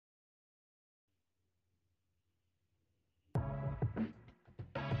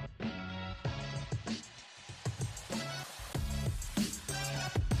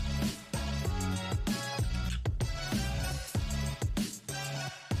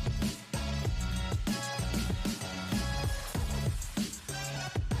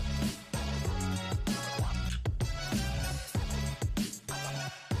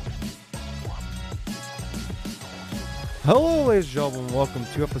Hello, ladies and gentlemen. Welcome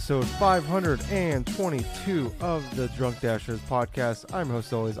to episode 522 of the Drunk Dashers podcast. I'm your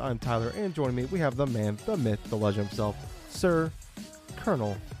host, always. I'm Tyler, and joining me, we have the man, the myth, the legend himself, Sir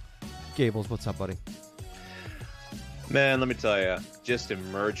Colonel Gables. What's up, buddy? Man, let me tell you, just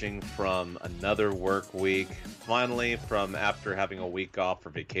emerging from another work week, finally from after having a week off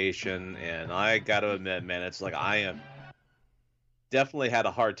for vacation, and I gotta admit, man, it's like I am definitely had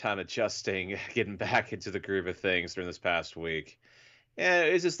a hard time adjusting, getting back into the groove of things during this past week. And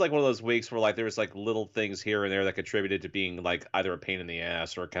it's just like one of those weeks where like there was like little things here and there that contributed to being like either a pain in the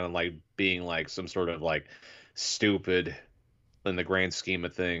ass or kind of like being like some sort of like stupid in the grand scheme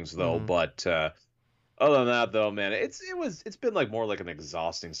of things though. But other than that, though, man, it's been like more like an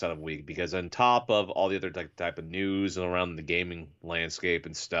exhausting set of week because on top of all the other type of news around the gaming landscape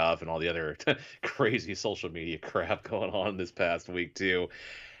and stuff, and all the other crazy social media crap going on this past week too.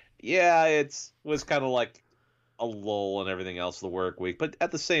 Yeah, was kind of like a lull and everything else of the work week, but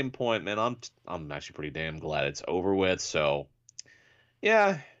at the same point, man, I'm actually pretty damn glad it's over with. So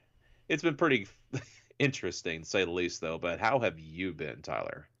yeah, it's been pretty interesting to say the least, though. But how have you been,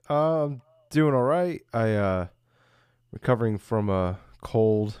 Tyler? Doing all right. Recovering from a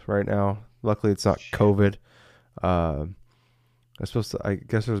cold right now. Luckily, it's not COVID. I guess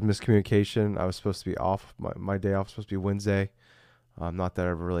there was miscommunication. I was supposed to be off. My day off was supposed to be Wednesday. Not that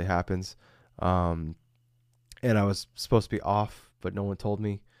ever really happens. And I was supposed to be off, but no one told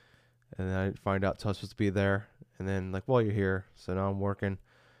me. And then I didn't find out till I was supposed to be there. And then like, well, you're here, so now I'm working.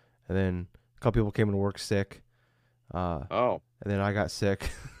 And then a couple people came into work sick. And then I got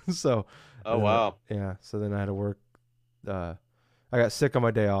sick. So. Oh wow. Yeah. So then I had to work. I got sick on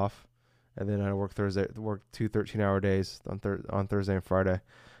my day off, and then I had to work Thursday. Work 2 13-hour days on Thursday and Friday.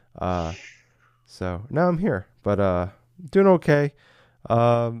 So now I'm here, but doing okay.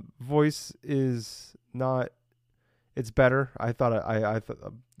 Voice is not. It's better. I thought I thought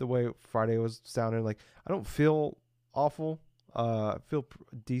the way Friday was sounding, like I don't feel awful. I feel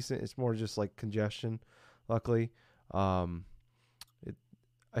decent. It's more just like congestion. Luckily,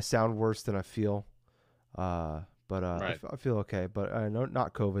 I sound worse than I feel. But right. I feel okay. But I know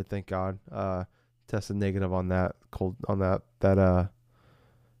not COVID, thank God. Tested negative on that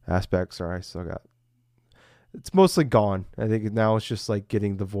aspect. Sorry, I still got. It's mostly gone. I think now it's just like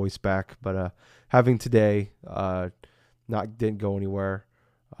getting the voice back. But having today, didn't go anywhere.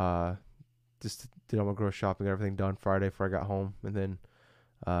 Just did all my grocery shopping, everything done Friday before I got home, and then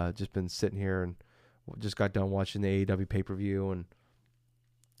just been sitting here and just got done watching the AEW pay-per-view, and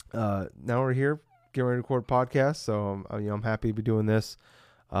now we're here getting ready to record a podcast. So I'm happy to be doing this.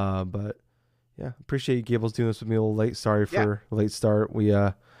 But yeah, appreciate you Gables doing this with me a little late. Sorry for the late start. We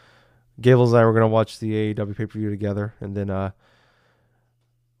Gables and I were gonna watch the AEW pay-per-view together, and then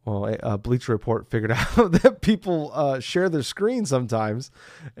Bleacher Report figured out that people share their screen sometimes,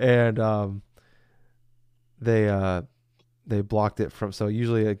 and they blocked it from. So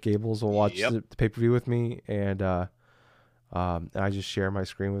usually Gables will watch the pay-per-view with me, and I just share my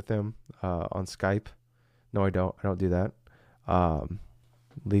screen with him on Skype. No, I don't. I don't do that.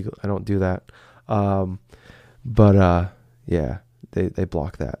 Legal. I don't do that. But yeah, they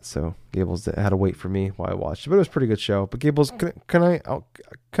blocked that. So Gables had to wait for me while I watched it. But it was a pretty good show. But Gables, can I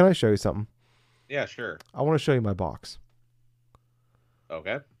show you something? Yeah, sure. I want to show you my box.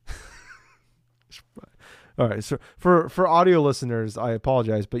 Okay. All right. So for audio listeners, I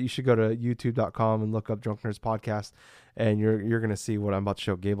apologize, but you should go to youtube.com and look up Drunk Nerds Podcast, and you're gonna see what I'm about to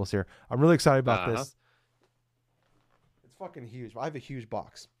show Gables here. I'm really excited about this. It's fucking huge. I have a huge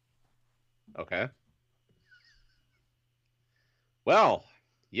box. Okay. Well,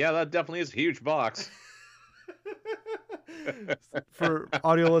 yeah, that definitely is a huge box. For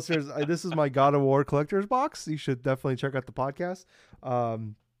audio listeners, this is my God of War collector's box. You should definitely check out the podcast.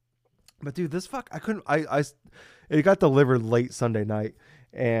 But dude, this it got delivered late Sunday night,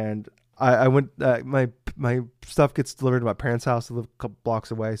 and I went. My stuff gets delivered to my parents' house. I live a couple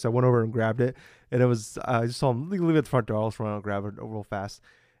blocks away, so I went over and grabbed it. And it was I just saw them leave it at the front door. I was running and grab it real fast,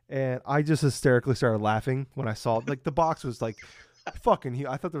 and I just hysterically started laughing when I saw it. Like the box was like fucking huge.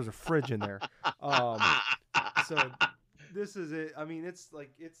 I thought there was a fridge in there. So this is it. I mean, it's like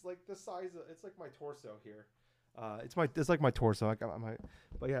the size of my torso here. It's like my torso. I got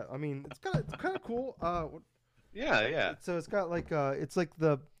but yeah, I mean, it's kind of cool. Yeah. So it's got like it's like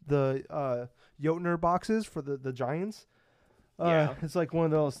the Jotner boxes for the Giants. It's like one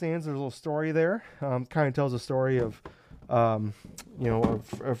of those stands. There's a little story there. Kind of tells a story of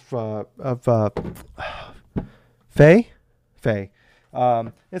Faye.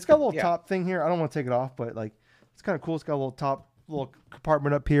 It's got a little top thing here. I don't want to take it off, but like it's kind of cool. It's got a little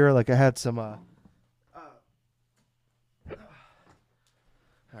compartment up here. Like I had some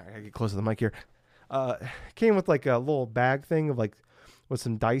right, I gotta get close to the mic here. Came with like a little bag thing of like with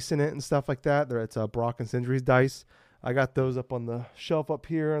some dice in it and stuff like that. It's Brock and Sindri's dice. I got those up on the shelf up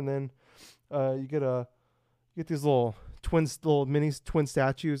here, and then you get these little mini twin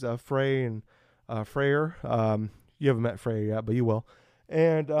statues of Frey and Freyr. You haven't met Freyr yet, but you will.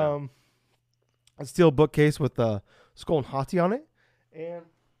 And a steel bookcase with Skull and Hati on it, and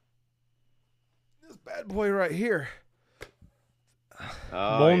this bad boy right here.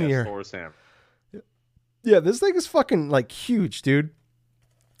 Oh, yes, Thor's hammer. Yeah, this thing is fucking like huge, dude.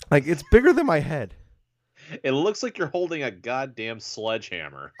 Like it's bigger than my head. It looks like you're holding a goddamn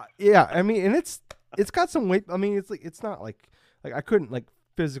sledgehammer. Yeah, I mean, and it's got some weight. I mean, it's not like I couldn't like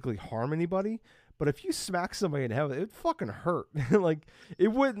physically harm anybody, but if you smack somebody in the head, it would fucking hurt. Like it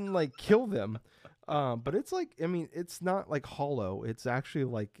wouldn't like kill them. But it's like, I mean, it's not like hollow. It's actually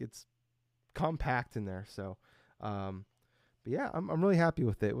like it's compact in there. So, but yeah, I'm really happy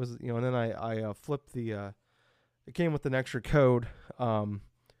with it. It was, and then I flipped it came with an extra code, and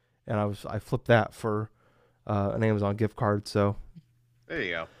I flipped that for an Amazon gift card. So there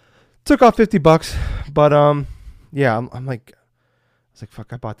you go. Took off $50, but yeah, I'm like, I was like,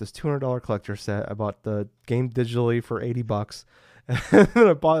 fuck, I bought this $200 collector set. I bought the game digitally for $80, and then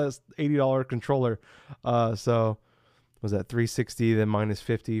I bought this $80 controller. So was that $360 then minus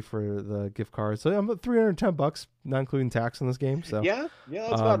 $50 for the gift card? So I'm at $310, not including tax on this game. So yeah,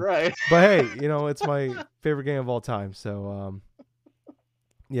 that's about right. But hey, it's my favorite game of all time. So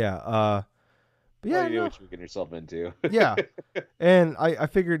yeah. But yeah, you knew what you were getting yourself into. Yeah, and I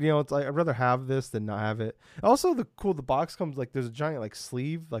figured, it's like I'd rather have this than not have it. Also, the box comes like there's a giant like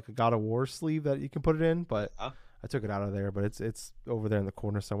sleeve, like a God of War sleeve that you can put it in, but I took it out of there. But it's over there in the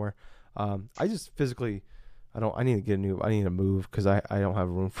corner somewhere. I just physically, I need to move because I don't have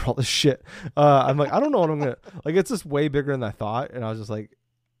room for all this shit. I'm like, I don't know what I'm gonna like. It's just way bigger than I thought, and I was just like,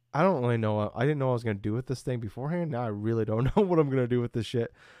 I don't really know. I didn't know what I was gonna do with this thing beforehand. Now I really don't know what I'm gonna do with this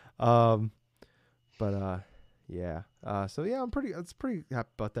shit. But yeah. So yeah, it's pretty happy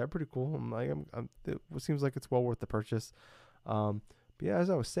about that. Pretty cool. It seems like it's well worth the purchase. But yeah, as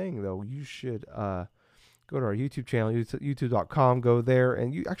I was saying though, you should go to our YouTube channel, youtube.com. Go there,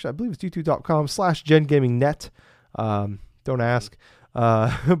 and I believe it's youtube.com/GenGamingNet. Don't ask.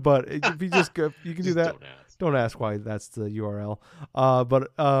 But if you just go, you can do that. Don't ask why that's the URL.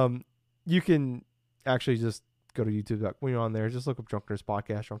 But you can actually just go to YouTube. When you're on there, just look up Drunk Nerds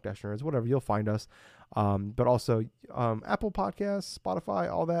Podcast, Drunk Dash Nerds, whatever, you'll find us. But also Apple Podcasts,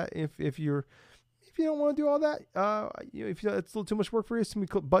 Spotify, all that. If you don't want to do all that, if it's a little too much work for you, so many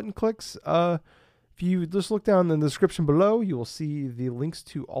button clicks. If you just look down in the description below, you will see the links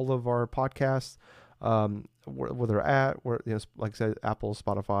to all of our podcasts, where they're at. Where like I said, Apple,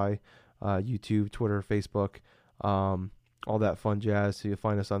 Spotify, YouTube, Twitter, Facebook, all that fun jazz. So you'll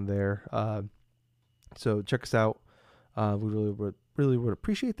find us on there. So check us out. We really would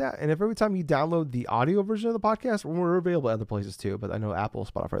appreciate that. And if every time you download the audio version of the podcast, we're available at other places too. But I know Apple,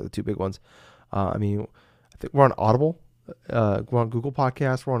 Spotify are the two big ones. I think we're on Audible. We're on Google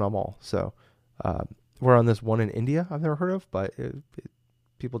Podcasts. We're on them all. So we're on this one in India I've never heard of, but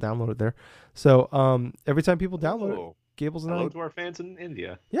people download it there. So every time people download it, Gables and hello to our fans in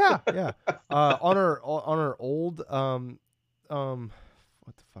India. Yeah. On our old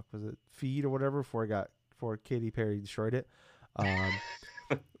what the fuck was it, feed or whatever, before Katy Perry destroyed it,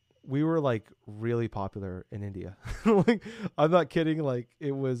 we were like really popular in India. Like, I'm not kidding. Like,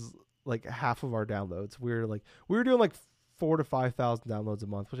 it was like half of our downloads. We were doing like 4,000 to 5,000 downloads a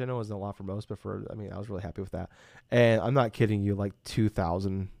month, which I know isn't a lot for most, but I was really happy with that. And I'm not kidding you, like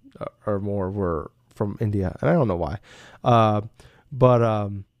 2,000 or more were from India, and I don't know why.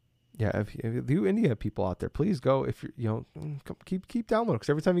 Yeah, if you India people out there, please go. If you keep downloading, because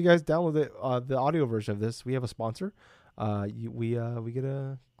every time you guys download the audio version of this, we have a sponsor. We get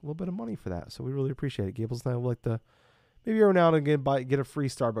a little bit of money for that, so we really appreciate it. Gables and I would like to maybe every now and again get a free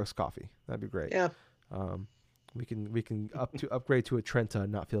Starbucks coffee. That'd be great. Yeah. We can upgrade to a Trenta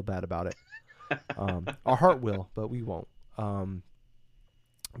and not feel bad about it. Our heart will, but we won't.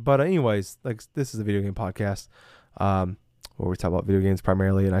 But anyways, like, this is a video game podcast. Where we talk about video games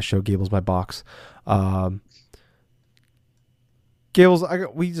primarily, and I show Gables my box. Gables, I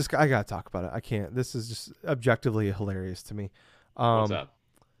gotta talk about it. I can't. This is just objectively hilarious to me. What's up?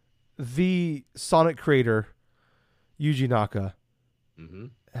 The Sonic creator Yuji Naka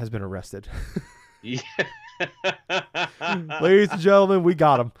has been arrested. Yeah. Ladies and gentlemen, we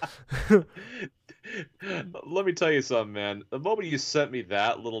got him. Let me tell you something, man. The moment you sent me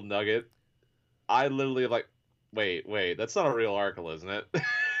that little nugget, I literally like, wait, that's not a real article, isn't it?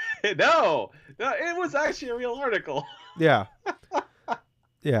 No, it was actually a real article. Yeah.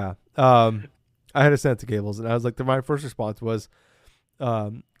 Yeah. I had to send it to Gables, and I was like, my first response was,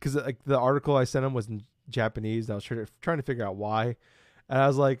 because like the article I sent him was in Japanese, and I was trying to figure out why, and I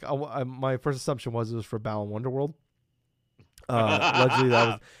was like, my first assumption was it was for Balan Wonderworld. Allegedly,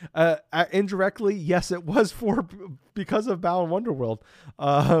 that was indirectly, yes, it was because of Balan Wonderworld.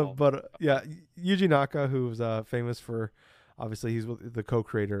 But yeah, Yuji Naka, who's famous for, obviously, he's the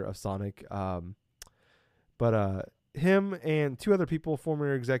co-creator of Sonic. But him and two other people,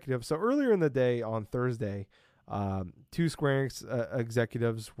 former executives. So earlier in the day on Thursday, two Square Enix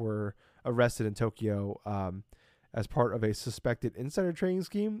executives were arrested in Tokyo as part of a suspected insider trading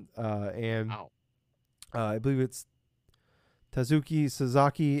scheme. And I believe it's Tazuki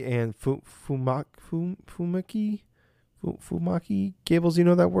Sasaki and Fumaki. Gables, you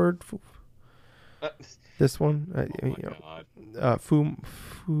know that word? This one?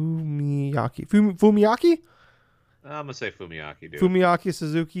 Fumiyaki. Fumiyaki? I'm going to say Fumiaki, dude. Fumiyaki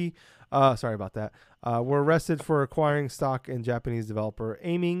Suzuki, sorry about that, were arrested for acquiring stock in Japanese developer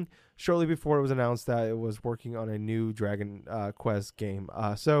Aiming shortly before it was announced that it was working on a new Dragon Quest game.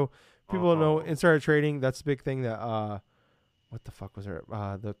 So people know insider trading, that's a big thing that, what the fuck was her?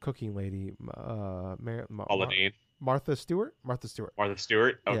 The cooking lady, Martha Stewart? Martha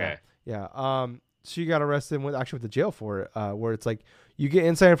Stewart. Okay. Yeah. She got arrested and went to jail for it, where it's like you get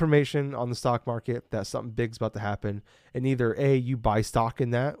inside information on the stock market that something big's about to happen, and either A, you buy stock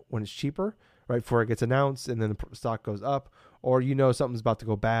in that when it's cheaper, right, before it gets announced, and then the stock goes up, or you know something's about to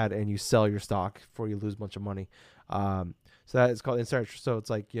go bad and you sell your stock before you lose a bunch of money. So that is called insider. So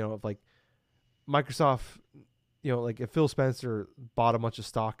it's like, you know, if like Microsoft, you know, like if Phil Spencer bought a bunch of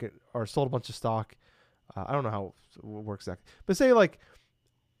stock or sold a bunch of stock, I don't know how it works exactly, but say like,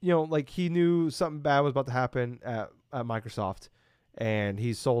 you know, like he knew something bad was about to happen at Microsoft, and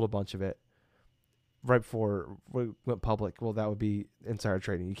he sold a bunch of it right before it went public. Well, that would be insider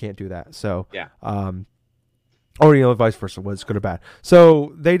trading. You can't do that. So yeah. Or, you know, vice versa, was good or bad.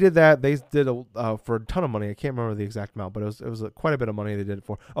 So they did that. They did for a ton of money. I can't remember the exact amount, but it was quite a bit of money they did it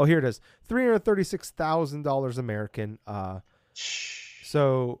for. Oh, here it is, $336,000 American.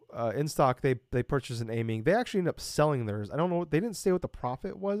 So in stock, they purchased an Aiming. They actually ended up selling theirs. I don't know. They didn't say what the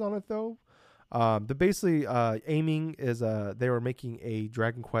profit was on it though. But basically, Aiming is they were making a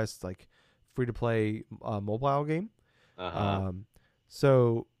Dragon Quest like free to play mobile game.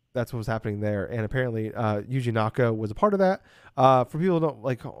 So that's what was happening there. And apparently, Yuji Naka was a part of that. For people who don't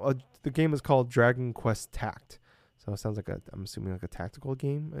like, the game is called Dragon Quest Tact. So it sounds like I'm assuming like a tactical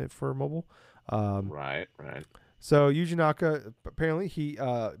game for mobile. Right. So Yuji Naka, apparently he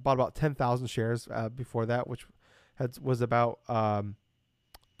bought about 10,000 shares before that, which was about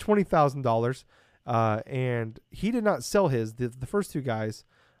 $20,000. And he did not sell his. The first two guys,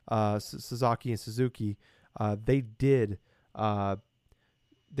 Sasaki and Suzuki, they did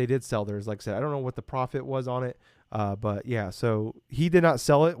sell theirs. Like I said, I don't know what the profit was on it, but yeah. So he did not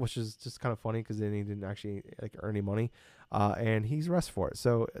sell it, which is just kind of funny because then he didn't actually like earn any money, and he's arrested for it.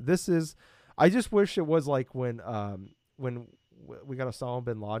 So this is. I just wish it was like when we got Osama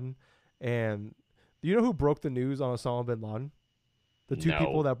bin Laden, and do you know who broke the news on Osama bin Laden? The two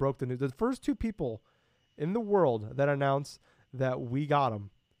people that broke the news. The first two people in the world that announced that we got him.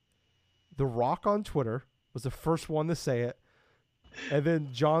 The Rock on Twitter was the first one to say it, and then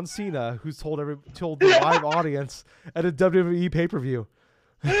John Cena, who's told the live audience at a WWE pay-per-view.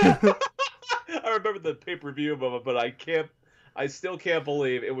 I remember the pay-per-view moment, but I still can't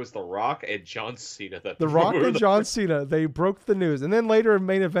believe it was The Rock and John Cena that The Rock and John Cena, they broke the news, and then later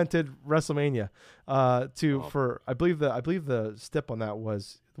main evented WrestleMania. For I believe the stip on that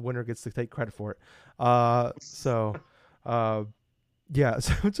was the winner gets to take credit for it. Yeah,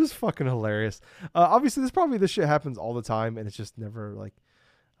 so it's just fucking hilarious. Obviously, this shit happens all the time, and it's just never like,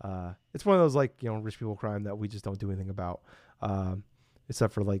 it's one of those like, you know, rich people crime that we just don't do anything about,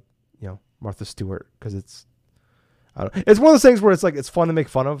 except for like, you know, Martha Stewart, because it's one of those things where it's like it's fun to make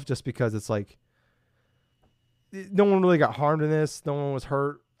fun of just because it's like no one really got harmed in this, no one was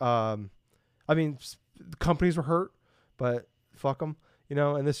hurt. I mean, companies were hurt, but fuck them, you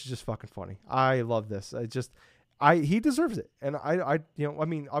know. And this is just fucking funny. I love this. He deserves it, and I you know, I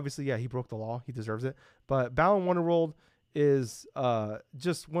mean, obviously, yeah, he broke the law, he deserves it. But Balan Wonderworld is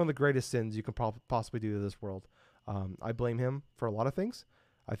just one of the greatest sins you can possibly do to this world. I blame him for a lot of things.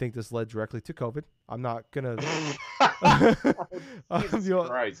 I think this led directly to COVID. I'm not gonna. Jesus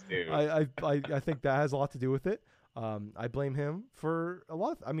Christ, dude. I think that has a lot to do with it. I blame him for a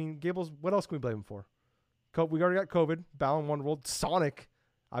lot. I mean, Gables. What else can we blame him for? We already got COVID. Balan Wonderworld. Sonic.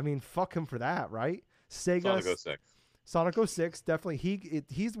 I mean, fuck him for that, right? Sega. Sonic 06. Definitely.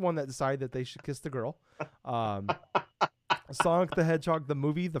 He's the one that decided that they should kiss the girl. Sonic the Hedgehog, the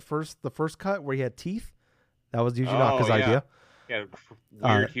movie, the first cut where he had teeth. That was Yuji Naka's idea. Yeah,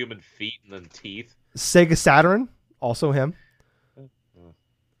 weird human feet and then teeth. Sega Saturn, also him.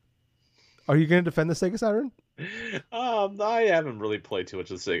 Are you going to defend the Sega Saturn? I haven't really played too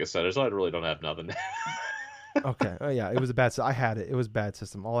much of the Sega Saturn, so I really don't have nothing. Okay. Oh yeah, it was a bad. I had it. It was a bad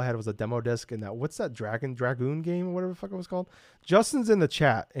system. All I had was a demo disc and that. What's that Dragoon game or whatever the fuck it was called? Justin's in the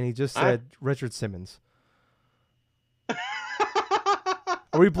chat and he just said Richard Simmons.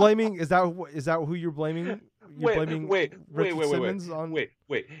 Are we blaming? Is that who you're blaming? Wait. Simmons on. Wait.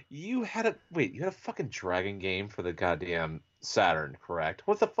 You had a fucking Dragon game for the goddamn Saturn, correct?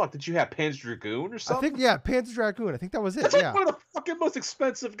 What the fuck did you have? Panzer Dragoon or something? I think Panzer Dragoon. I think that was it. That's like one of the fucking most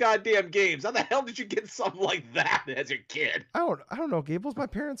expensive goddamn games. How the hell did you get something like that as a kid? I don't know, Gables. My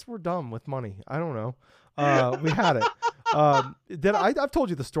parents were dumb with money. I don't know. We had it. I've told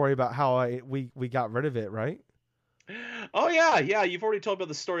you the story about how we got rid of it, right? Oh yeah. You've already told me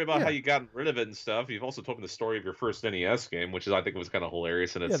the story about how you got rid of it and stuff. You've also told me the story of your first NES game, which I think was kind of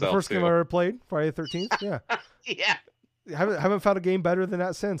hilarious in itself. The first game I ever played, Friday the 13th. Yeah. Yeah. Haven't found a game better than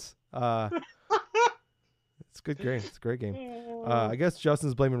that since. It's a good game. It's a great game. I guess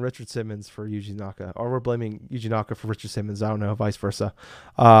Justin's blaming Richard Simmons for Yuji Naka, or we're blaming Yuji Naka for Richard Simmons. I don't know, vice versa.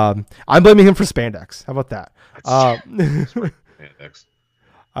 I'm blaming him for spandex. How about that? Spandex.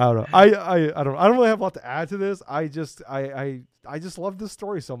 I don't know. I don't really have a lot to add to this. I just love this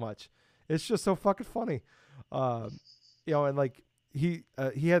story so much. It's just so fucking funny. And like he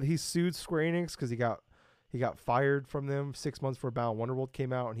sued Square Enix because he got fired from them 6 months before Battle Wonderworld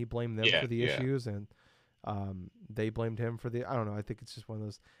came out, and he blamed them for the issues, and they blamed him for the. I don't know. I think it's just one of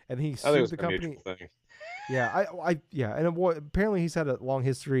those. And he sued the company. Yeah, apparently he's had a long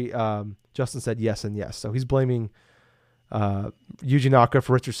history. Justin said yes and yes, so he's blaming Yuji Naka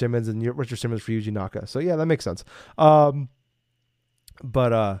for Richard Simmons and Richard Simmons for Yuji Naka. So yeah, that makes sense. So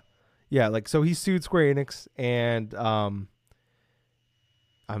he sued Square Enix, and I'm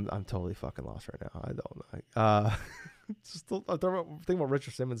totally fucking lost right now. I don't know. I'm thinking about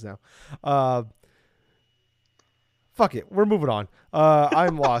Richard Simmons now. Fuck it, we're moving on.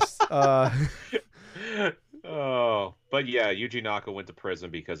 I'm lost. Oh, but yeah, Yuji Naka went to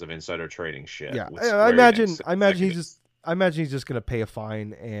prison because of insider trading shit. Yeah, I imagine he's just gonna pay a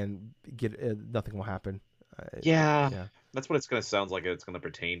fine and get nothing will happen. Yeah, that's what it's gonna sound like. It's gonna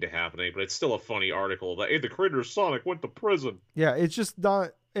pertain to happening, but it's still a funny article that the creator of Sonic went to prison. Yeah, it's just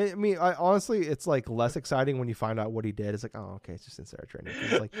not. I mean, honestly, it's like less exciting when you find out what he did. It's like, oh, okay, it's just insider trading.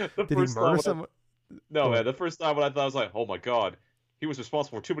 It's like, did he murder someone? No, man. The first time when I thought, I was like, oh my god, he was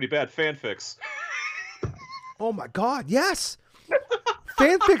responsible for too many bad fanfics. Oh my god, yes,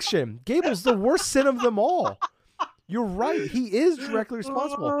 fan fiction. Gable's the worst sin of them all. You're right. He is directly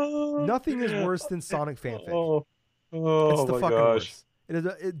responsible. Nothing is worse than Sonic fanfic. It's the fucking worst. It is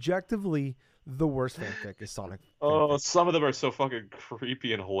objectively the worst fanfic is Sonic. Fanfic. Some of them are so fucking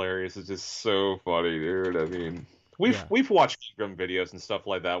creepy and hilarious. It's just so funny, dude. I mean, we've watched Grim videos and stuff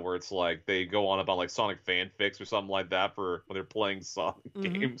like that where it's like they go on about like Sonic fanfics or something like that for when they're playing Sonic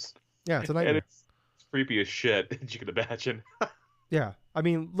games. Yeah, it's a nightmare. And it's creepy as shit, as you can imagine. Yeah, I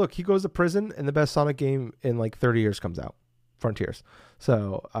mean, look, he goes to prison, and the best Sonic game in like 30 years comes out, Frontiers.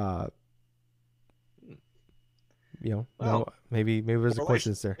 So, maybe there's a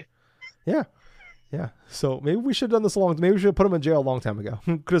coincidence there. Yeah. So maybe we should have done this maybe we should have put him in jail a long time ago.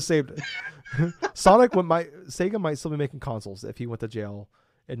 Could have saved it. Sega might still be making consoles if he went to jail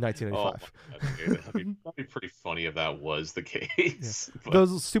in 1995. That'd be pretty funny if that was the case. Yeah.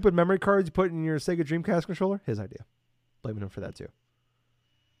 Those stupid memory cards you put in your Sega Dreamcast controller, his idea. Blaming him for that too.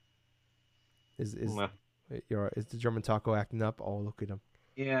 Is the German taco acting up? Oh, look at him.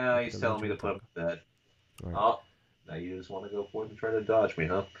 Yeah, he's telling me to put up with that. Right. Oh, now you just want to go forward and try to dodge me,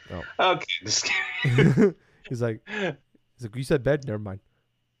 huh? Oh. Okay, just kidding. He's like, you said bed? Never mind.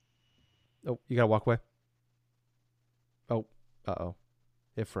 Oh, you gotta walk away. Oh,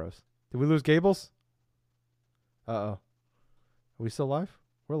 it froze. Did we lose Gables? Are we still live?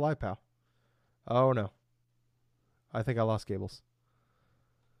 We're live, pal. Oh no. I think I lost Gables.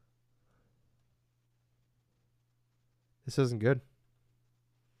 This isn't good.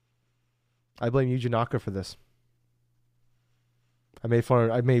 I blame Yuji Naka for this. I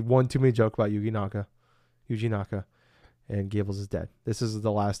made one too many joke about Yuji Naka, and Gables is dead. This is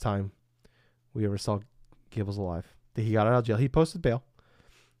the last time we ever saw Gables alive. He got out of jail. He posted bail.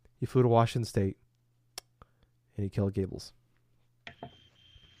 He flew to Washington State, and he killed Gables.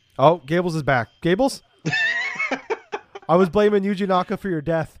 Oh, Gables is back. Gables? I was blaming Yuji Naka for your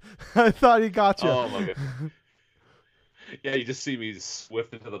death. I thought he got you. Oh my god. Yeah, you just see me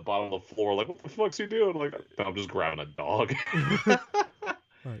swift into the bottom of the floor, like, what the fuck's he doing? Like, I'm just grabbing a dog.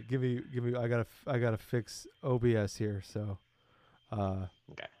 All right, give me. I gotta fix OBS here. So,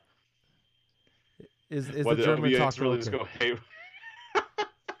 Okay. is Why the did German OBS talker really okay? just go hey?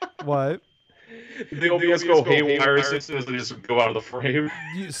 What? Did the OBS go haywire as soon as they just go out of the frame?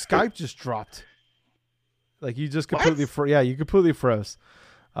 Skype just dropped. Like you just What? completely you completely froze.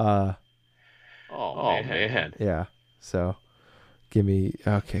 Oh man. Yeah. So, give me.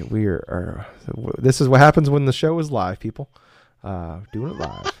 Okay, this is what happens when the show is live, people. Doing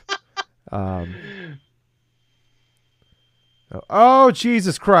it live. Oh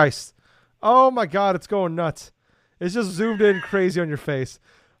Jesus Christ! Oh my God, it's going nuts. It's just zoomed in crazy on your face.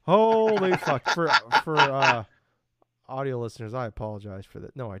 Holy fuck! For audio listeners, I apologize for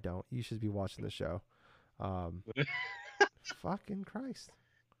that. No, I don't. You should be watching the show. Fucking Christ!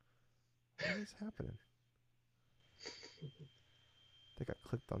 What is happening? I think I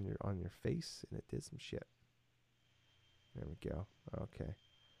clicked on your face and it did some shit. There we go. Okay.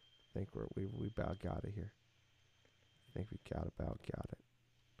 I think we about got it here. I think we got it.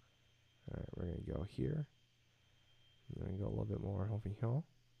 All right, we're gonna go here. We're gonna go a little bit more over here.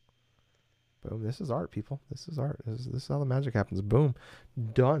 Boom. This is art, people. This is art. This is how the magic happens. Boom.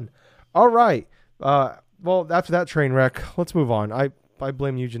 Done. All right. Well, after that train wreck, let's move on. I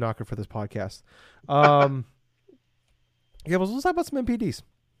blame you, Janaka, for this podcast. Yeah, well, let's talk about some MPDs.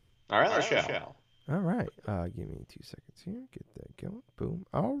 All right, let's shall. All right. Give me 2 seconds here. Get that going. Boom.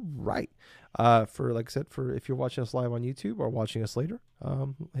 All right. For like I said, for if you're watching us live on YouTube or watching us later,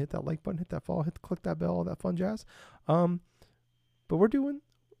 hit that like button, hit that follow, click that bell, all that fun jazz. But we're doing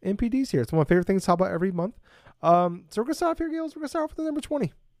MPDs here. It's one of my favorite things to talk about every month. So we're gonna start off here, Gales. We're gonna start off with the number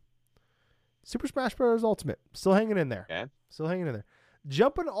 20. Super Smash Bros. Ultimate. Still hanging in there. Okay. Still hanging in there.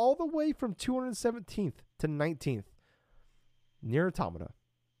 Jumping all the way from 217th to 19th. Nier Automata.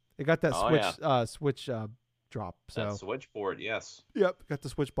 It got that Switch drop. So that switchboard, yes. Yep, got the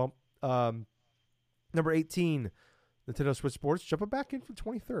Switch bump. Number 18, Nintendo Switch Sports, jumping back in for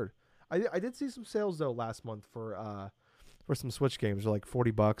 23rd. I did see some sales though last month for some Switch games, like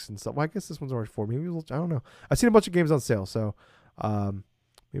 $40 and stuff. Well, I guess this one's already $40. Maybe I don't know. I've seen a bunch of games on sale, so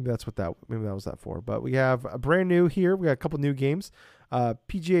maybe that was that for. But we have a brand new here. We got a couple new games.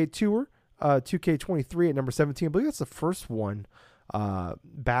 PGA Tour 2K23 at number 17. I believe that's the first one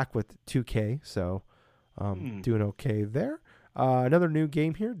back with 2K, so doing okay there. Another new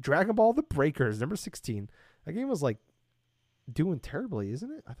game here, Dragon Ball The Breakers, number 16. That game was like doing terribly, isn't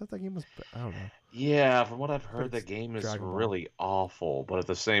it? I thought that game was, I don't know. Yeah, from what I've heard, the game is Dragon Ball. really awful, but at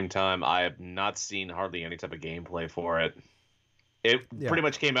the same time, I have not seen hardly any type of gameplay for it. It pretty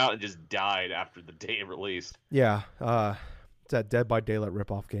much came out and just died after the day it released. Yeah, it's that Dead by Daylight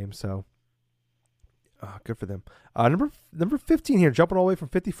ripoff game, so good for them. Number 15 here, jumping all the way from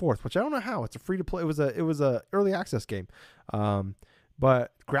 54th, which I don't know how. It's a free to play. It was a early access game,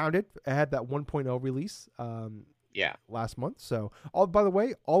 but Grounded, it had that 1.0 release. Last month. So, by the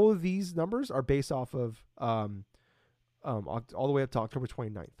way, all of these numbers are based off of all the way up to October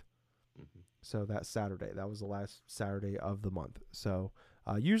 29th. Mm-hmm. So that Saturday, that was the last Saturday of the month. So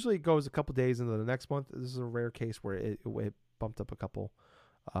usually it goes a couple days into the next month. This is a rare case where it bumped up a couple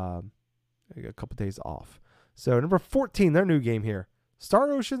days off. So number 14, their new game here,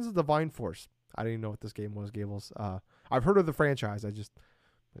 Star Ocean's Divine Force. I didn't even know what this game was, Gables. I've heard of the franchise. I just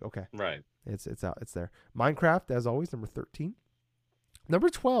okay. Right. It's out. It's there. Minecraft, as always, number 13. Number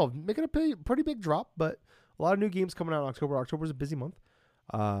 12, making a pretty big drop, but a lot of new games coming out in October. October's a busy month.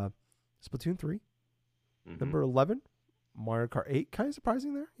 Splatoon 3. Mm-hmm. Number 11, Mario Kart 8. Kind of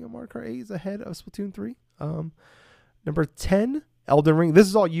surprising there. Mario Kart 8 is ahead of Splatoon 3. Number 10, Elden Ring. This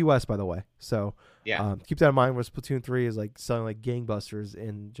is all US, by the way. So keep that in mind where Splatoon 3 is like selling like gangbusters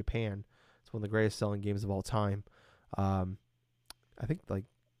in Japan. It's one of the greatest selling games of all time. I think like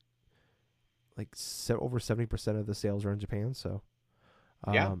over 70% of the sales are in Japan. So,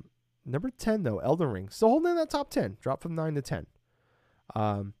 number 10 though, Elden Ring, still holding in that top 10, dropped from 9 to 10.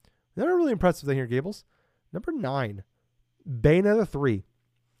 Another really impressive thing here, Gables. Number 9, Bayonetta 3.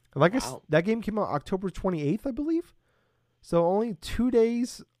 And like that game came out October 28th, I believe. So only 2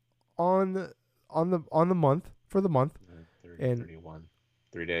 days on the month for the month. 31,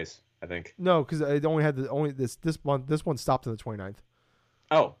 3 days, I think. No, because it only had this month. This one stopped on the 29th.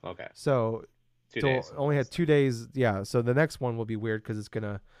 Oh, okay. So. 2 days. Only had 2 days. Yeah. So the next one will be weird because it's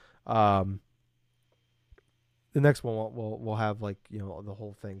gonna, the next one will have like the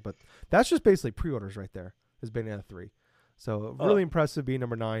whole thing. But that's just basically pre-orders right there. Is Bayonetta 3. So really impressive being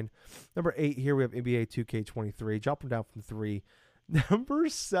number 9. Number 8 here we have NBA 2K23, dropping down from 3. Number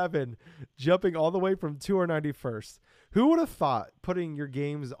 7, jumping all the way from 291st. Who would have thought putting your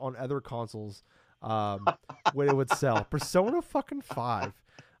games on other consoles when it would sell? Persona fucking 5.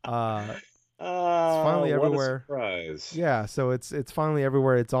 It's finally What a everywhere. surprise. Yeah, so it's finally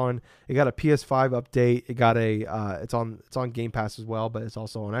everywhere. It got a PS5 update. It got it's on Game Pass as well, but it's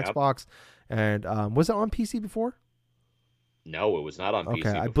also on Xbox. And was it on PC before? No, it was not on PC. Okay,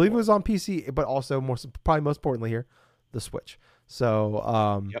 I before. believe it was on PC, but also probably most importantly here, the Switch.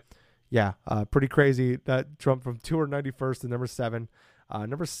 So yeah, pretty crazy that jumped from 291st to number 7.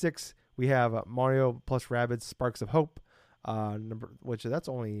 Number 6, we have Mario plus Rabbids Sparks of Hope. That's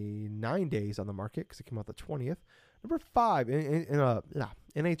only 9 days on the market because it came out the 20th. Number 5 in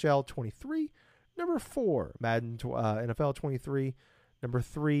NHL 23. Number 4, Madden NFL 23. Number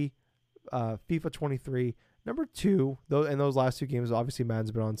 3, FIFA 23. Number 2, those last 2 games, obviously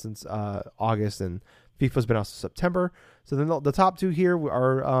Madden's been on since August and FIFA's been out since September. So then the top 2 here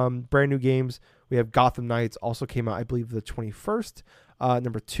are brand new games. We have Gotham Knights, also came out, I believe, the 21st.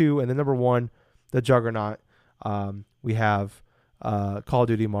 Number 2, and then number 1, the Juggernaut. We have Call of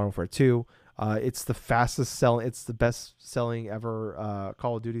Duty Modern Warfare 2. It's the fastest selling, it's the best selling ever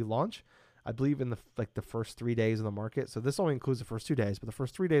Call of Duty launch. I believe in the first 3 days on the market. So this only includes the first 2 days, but the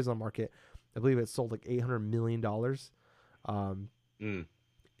first 3 days on the market, I believe it sold like $800 million.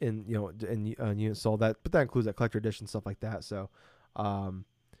 In units sold, that, but that includes that collector edition stuff like that. So,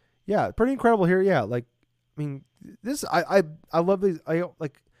 yeah, pretty incredible here. Yeah, like, I mean, this I love these. I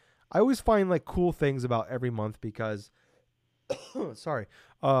always find like cool things about every month because, sorry,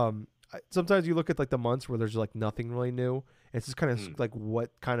 sometimes you look at like the months where there's like nothing really new. It's just kind of like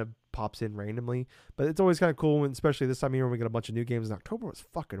what kind of pops in randomly, but it's always kind of cool, and especially this time of year when we get a bunch of new games in October. It's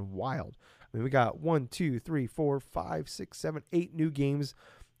fucking wild. I mean, we got 1, 2, 3, 4, 5, 6, 7, 8 new games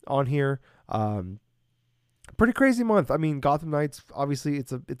on here. Pretty crazy month. I mean, Gotham Knights, obviously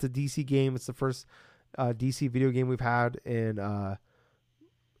it's a DC game. It's the first DC video game we've had in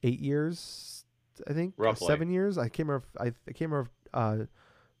 8 years, I think. Roughly 7 years. I can't remember.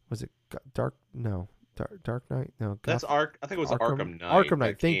 Was it Dark? No, Dark Knight. No, that's Ark. I think it was Arkham Knight. Arkham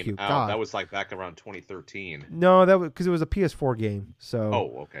Knight. Thank you. God, that was like back around 2013. No, that was because it was a PS4 game. So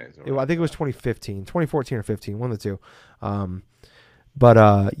okay. I think it was 2015, 2014 or 15, one of the two.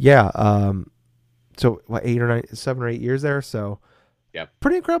 But yeah. So what, 7 or 8 years there. So yeah,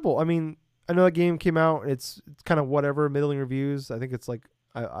 pretty incredible. I mean, I know that game came out. It's kind of whatever, middling reviews. I think it's like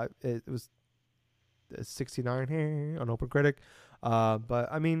it was 69 on OpenCritic. But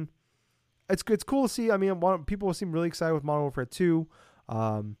I mean, it's cool to see. I mean, people seem really excited with Modern Warfare 2.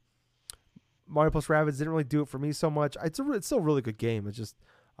 Mario plus Rabbids didn't really do it for me so much. It's still a really good game. It just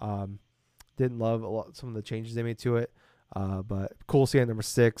didn't love some of the changes they made to it. But cool to see at number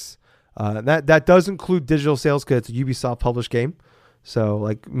 6. That does include digital sales because it's a Ubisoft published game. So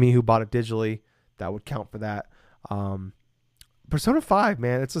like me who bought it digitally, that would count for that. Persona 5,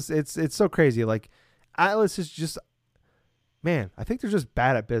 man, it's so crazy. Like Atlas is just, man, I think they're just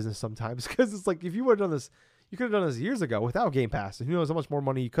bad at business sometimes because it's like if you would have done this, you could have done this years ago without Game Pass, and who knows how much more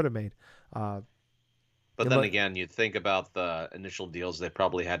money you could have made. But then again, you think about the initial deals they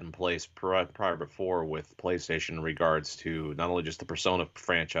probably had in place prior before with PlayStation in regards to not only just the Persona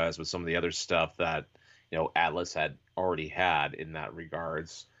franchise, but some of the other stuff that, Atlas had already had in that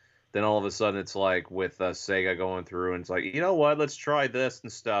regards. Then all of a sudden it's like with Sega going through and it's like, you know what, let's try this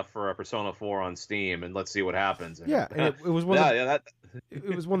and stuff for a Persona 4 on Steam and let's see what happens. And yeah, and it was one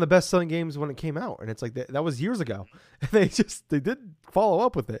it was one of the best selling games when it came out, and it's like that was years ago. And they did follow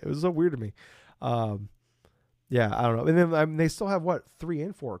up with it. It was so weird to me. Yeah, I don't know. And then they still have 3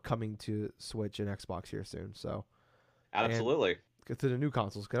 and 4 coming to Switch and Xbox here soon. So absolutely, to the new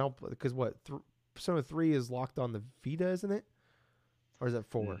consoles. Because Persona 3 is locked on the Vita, isn't it? Or is it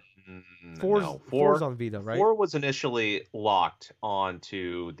 4? Four's on Vita, right? 4 was initially locked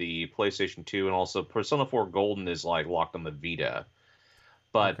onto the PlayStation 2, and also Persona 4 Golden is like locked on the Vita.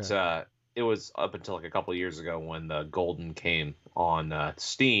 But it was up until like a couple of years ago when the Golden came on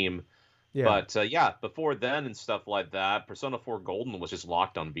Steam. Yeah. But before then and stuff like that, Persona 4 Golden was just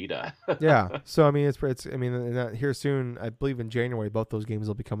locked on Vita. Yeah. So I mean, here soon. I believe in January, both those games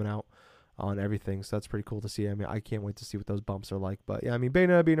will be coming out on everything. So that's pretty cool to see. I mean, I can't wait to see what those bumps are like. But yeah, I mean,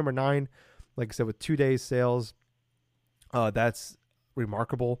 Bayonetta being number 9, like I said, with 2 days sales, that's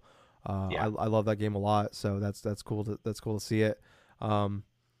remarkable. I love that game a lot. So that's cool. That's cool to see it. Yeah,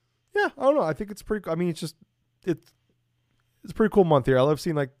 I don't know. I think it's pretty. I mean, it's a pretty cool month here. I love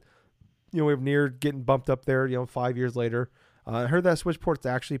seeing we have Nier getting bumped up there. 5 years later. I heard that Switch port's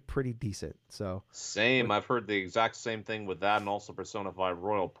actually pretty decent. So Same. I've heard the exact same thing with that, and also Persona 5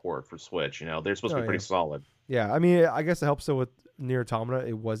 Royal port for Switch. They're supposed to be pretty solid. Yeah, I mean, I guess it helps though with Nier Automata.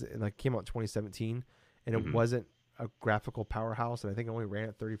 It was like came out in 2017, and it wasn't a graphical powerhouse, and I think it only ran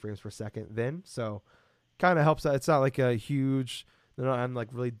at 30 frames per second then. So kind of helps. It's not like a huge. I'm like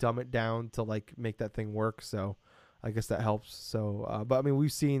really dumb it down to like make that thing work. So I guess that helps. So, but I mean,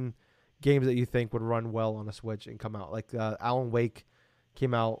 we've seen games that you think would run well on a Switch and come out. Like Alan Wake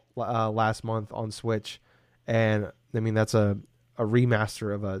came out last month on Switch, and I mean that's a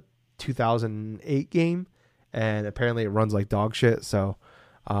remaster of a 2008 game, and apparently it runs like dog shit. So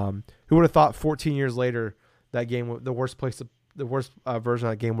who would have thought 14 years later that game, the worst version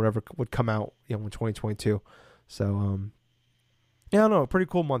of that game would come out in 2022. So yeah, I don't know, pretty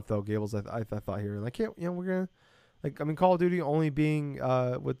cool month though, Gables. I thought here, like, yeah, we're gonna. Like, I mean, Call of Duty only being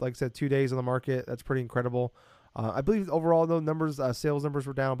with, like I said, 2 days on the market, that's pretty incredible. I believe overall, though, sales numbers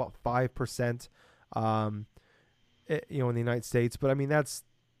were down about 5%, in the United States. But I mean, that's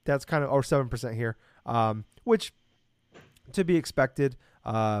kind of, or 7% here, which to be expected.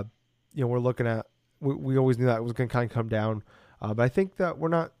 We're looking at, we always knew that it was going to kind of come down. But I think that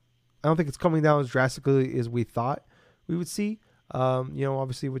I don't think it's coming down as drastically as we thought we would see.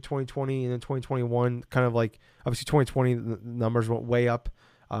 Obviously with 2020 and then 2021, kind of like obviously 2020 the numbers went way up.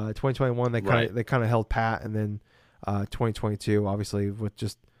 2021 they kind of held pat, and then 2022 obviously with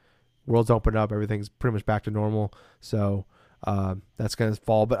just worlds opened up, everything's pretty much back to normal. So that's gonna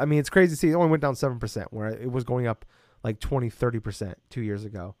fall. But I mean, it's crazy to see it only went down 7%, where it was going up like 20-30% 2 years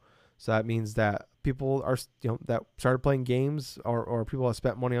ago. So that means that people are that started playing games, or people have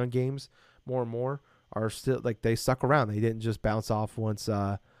spent money on games more and more, are still like they stuck around. They didn't just bounce off once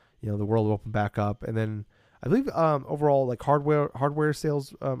the world opened back up. And then I believe overall like hardware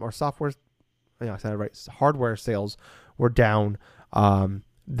sales or software, I said it right, hardware sales were down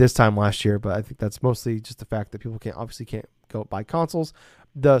this time last year, but I think that's mostly just the fact that people can't go buy consoles.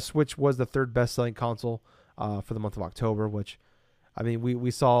 The Switch was the third best selling console for the month of October, which I mean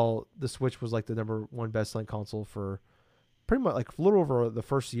we saw the Switch was like the number one best selling console for pretty much like a little over the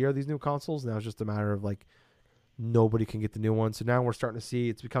first year of these new consoles. Now it's just a matter of like nobody can get the new one. So now we're starting to see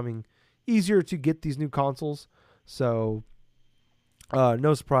it's becoming easier to get these new consoles. So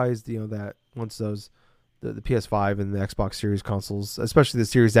no surprise, that once those the PS5 and the Xbox Series consoles, especially the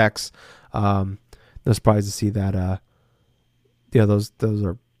Series X, no surprise to see that those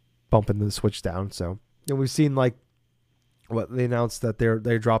are bumping the Switch down. So we've seen like what they announced that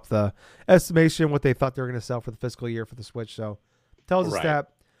they dropped the estimation what they thought they were going to sell for the fiscal year for the Switch. So tells us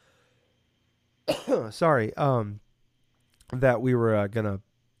that that we were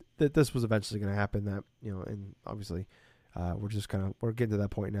that this was eventually going to happen. That and obviously we're getting to that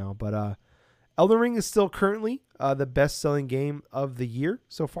point now. But Elden Ring is still currently the best selling game of the year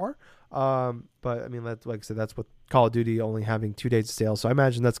so far. But I mean, like I said, that's with Call of Duty only having 2 days of sales. So I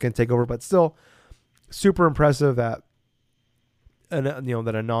imagine that's going to take over. But still, super impressive that. And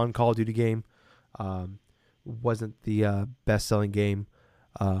that a non-Call of Duty game wasn't the best-selling game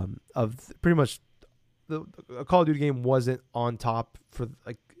of pretty much the Call of Duty game wasn't on top for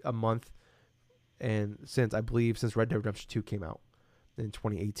like a month, and since Red Dead Redemption 2 came out in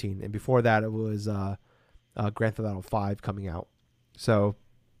 2018, and before that it was Grand Theft Auto 5 coming out. So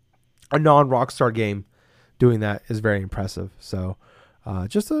a non-Rockstar game doing that is very impressive. So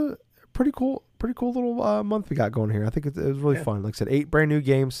just a pretty cool little month we got going here. I think it was really fun. Like I said, 8 brand new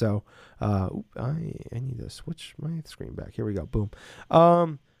games. So I need to switch my screen back. Here we go. Boom.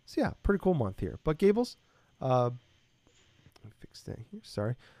 So yeah, pretty cool month here. But Gables, let me fix that here.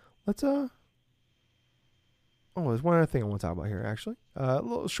 Sorry. Let's there's one other thing I want to talk about here. Actually,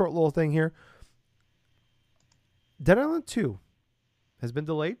 short little thing here. Dead Island 2 has been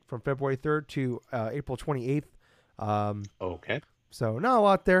delayed from February 3rd to April 28th. Okay. So not a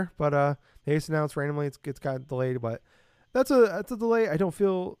lot there, but they just announced randomly it's got delayed. But that's a delay. I don't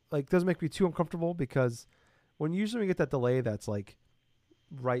feel like doesn't make me too uncomfortable, because when usually we get that delay, that's like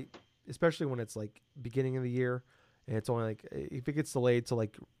right, especially when it's like beginning of the year, and it's only like if it gets delayed to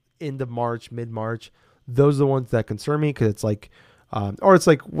like end of March, mid-March, those are the ones that concern me, because it's like, or it's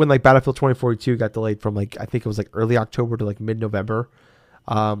like when like Battlefield 2042 got delayed from like I think it was like early October to like mid-November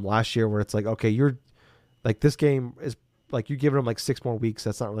last year, where it's like, okay, you're like this game is. Like you're giving them like 6 more weeks.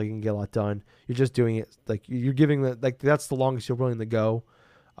 That's not really gonna get a lot done. You're just doing it like you're giving that's the longest you're willing to go,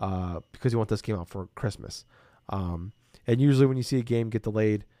 because you want this game out for Christmas. And usually when you see a game get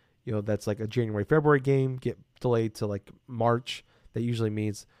delayed, that's like a January, February game get delayed to like March. That usually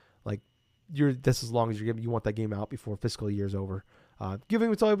means like this as long as you want that game out before fiscal year's over. Giving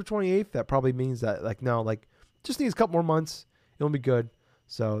it until April 28th, that probably means that like no, like just needs a couple more months. it'll be good.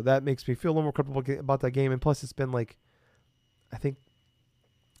 So that makes me feel a little more comfortable about that game. And plus, it's been like, I think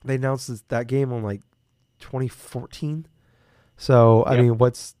they announced that game on like 2014. So I mean,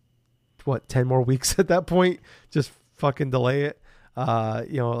 what 10 more weeks at that point? Just fucking delay it.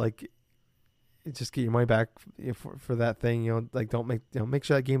 Like just get your money back for that thing. Like don't make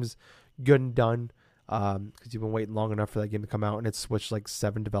sure that game is good and done. Because you've been waiting long enough for that game to come out, and it's switched like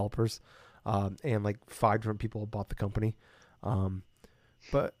 7 developers, and like 5 different people bought the company.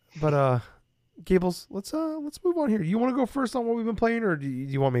 But Gables, let's move on here. You want to go first on what we've been playing, or do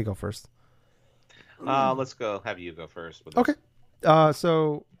you want me to go first? Let's go. Have you go first. Okay.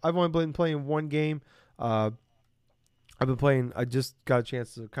 So I've only been playing one game. I just got a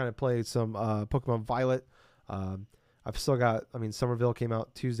chance to kind of play some Pokemon Violet. I've still got. I mean, Somerville came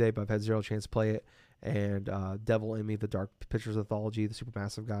out Tuesday, but I've had zero chance to play it. And Devil in Me, the Dark Pictures Anthology, the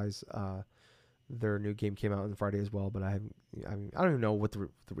Supermassive guys. Their new game came out on Friday as well, but I don't even know what the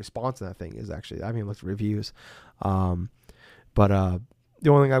response to that thing is actually. I haven't even looked at reviews. But the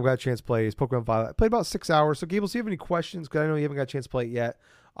only thing I've got a chance to play is Pokemon Violet. I played about 6 hours. So Gables, do you have any questions? Because I know you haven't got a chance to play it yet.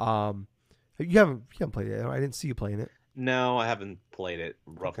 You haven't played it. I didn't see you playing it. No, I haven't played it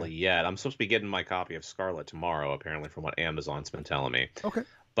roughly yet. I'm supposed to be getting my copy of Scarlet tomorrow, apparently, from what Amazon's been telling me. Okay.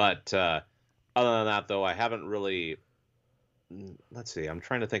 But other than that, though, I haven't really. Let's see. I'm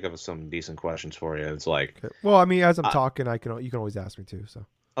trying to think of some decent questions for you. It's like, okay. Well, I mean, as I'm talking, you can always ask me too. So.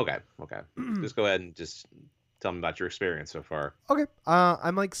 Okay. Just go ahead and just tell me about your experience so far. Okay.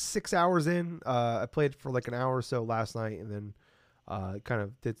 I'm like 6 hours in. I played for like an hour or so last night, and then kind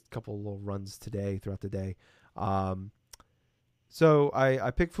of did a couple of little runs today throughout the day. So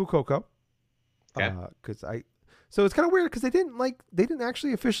I picked Fuecoco. Okay. So it's kind of weird because they didn't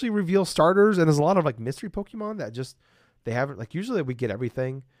actually officially reveal starters, and there's a lot of like mystery Pokemon that just they haven't, like, usually we get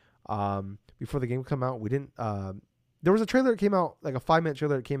everything before the game come out. We didn't. There was a trailer that came out, like a 5-minute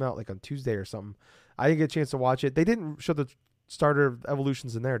trailer that came out like on Tuesday or something. I didn't get a chance to watch it. They didn't show the starter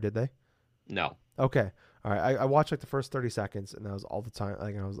evolutions in there, did they? No. Okay. All right. I watched like the first 30 seconds, and that was all the time.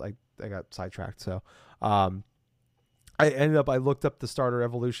 Like I got sidetracked. So I looked up the starter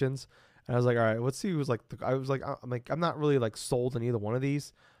evolutions, and I was like, all right, let's see who's like. I'm not really like sold on either one of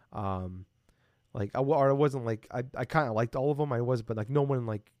these. I wasn't like I kind of liked all of them. I was, but like no one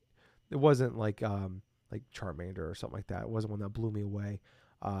like it wasn't like Charmander or something like that. It wasn't one that blew me away.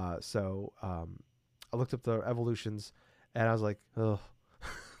 So I looked up the evolutions, and I was like, ugh.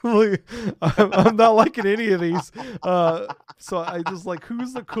 I'm not liking any of these. So I just like,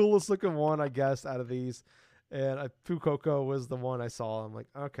 who's the coolest looking one, I guess, out of these? And Fuecoco was the one I saw. I'm like,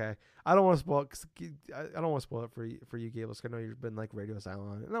 okay. I don't want to spoil it. I don't want to spoil it for you, Gables. I know you've been like radio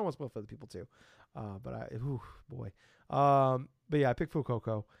silent, and I don't want to spoil it for other people too. But yeah, I picked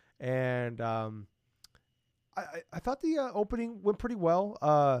Fuecoco, and I thought the opening went pretty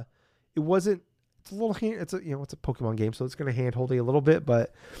well. It wasn't. It's a little it's a Pokemon game, so it's going to handhold you a little bit.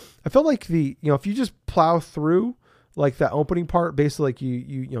 But I felt like if you just plow through like that opening part, basically like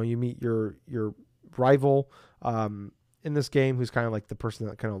you meet your rival in this game, who's kind of like the person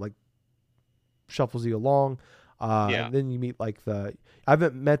that kind of like shuffles you along. And then you meet like I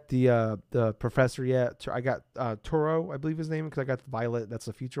haven't met the professor yet. I got Toro, I believe his name, because I got Violet. That's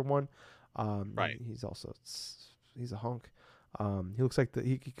the future one. Right. He's a hunk. He looks like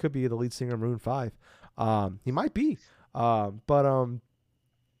he could be the lead singer of Maroon 5. He might be. But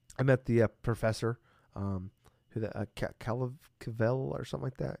I met the professor, Calville or something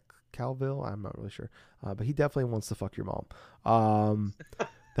like that. Calville, I'm not really sure. But he definitely wants to fuck your mom.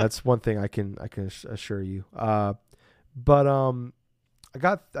 That's one thing I can assure you. But I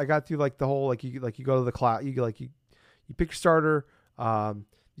got through like the whole like you go to the class, you pick your starter,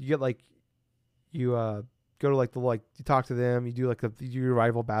 you get like you go to like you talk to them, you do like you do your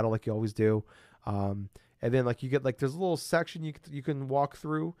rival battle like you always do, and then like you get like there's a little section you can walk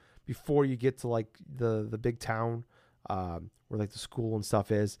through before you get to like the big town where like the school and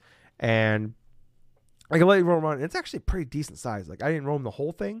stuff is, and I can let you roam around. It's actually pretty decent size. Like I didn't roam the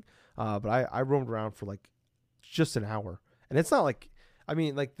whole thing, but I roamed around for like just an hour, and it's not like, I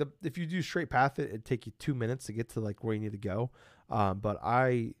mean, like if you do straight path it'd take you 2 minutes to get to like where you need to go, but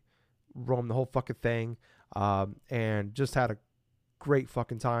I roamed the whole fucking thing, and just had a great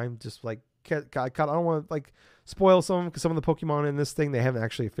fucking time. Just like I don't want to like spoil some, because some of the Pokemon in this thing they haven't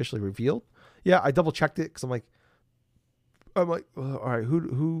actually officially revealed. Yeah, I double checked it because I'm like, all right,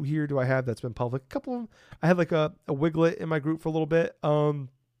 who here do I have that's been public? A couple of them. I had like a Wiglet in my group for a little bit. And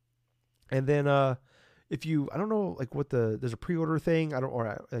then if you, I don't know like what there's a pre-order thing.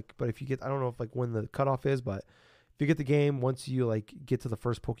 But if you get, I don't know if like when the cutoff is, but if you get the game, once you like get to the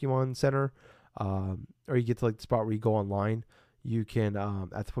first Pokemon Center, or you get to like the spot where you go online, You can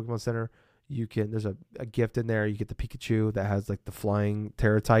at the Pokemon Center. There's a gift in there. You get the Pikachu that has like the flying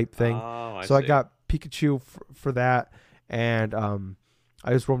Terra-type thing. Oh, I So I see. got Pikachu for that, and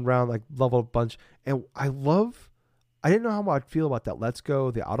I just roamed around like leveled a bunch, and I didn't know how I'd feel about that Let's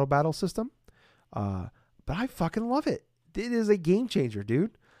Go, the auto battle system, but I fucking love it. It is a game changer,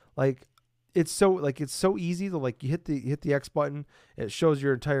 dude. Like it's so easy to like you hit the X button, it shows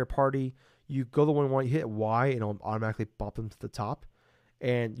your entire party. You go the one you want, you hit Y, and it'll automatically pop them to the top,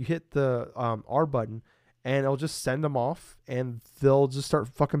 and you hit the R button, and it'll just send them off, and they'll just start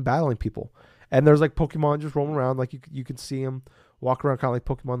fucking battling people. And there's like Pokemon just roaming around, like you can see them walk around, kind of like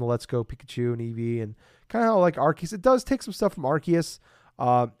Pokemon the Let's Go, Pikachu and Eevee, and kind of like Arceus. It does take some stuff from Arceus.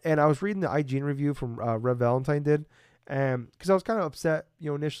 And I was reading the IGN review from Rev Valentine did, and because I was kind of upset,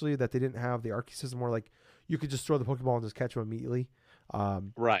 initially that they didn't have the Arceus system where like you could just throw the Pokeball and just catch them immediately.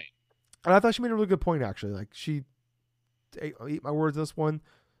 Right. And I thought she made a really good point actually. Like she ate my words. This one,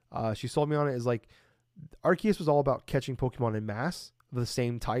 she sold me on it. Is like Arceus was all about catching Pokemon in mass, the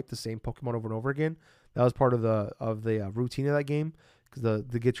same type, the same Pokemon over and over again. That was part of the routine of that game, because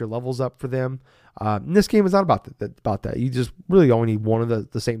to get your levels up for them. And this game is not about that. You just really only need one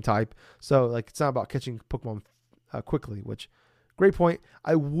of the same type. So like it's not about catching Pokemon quickly. Which great point.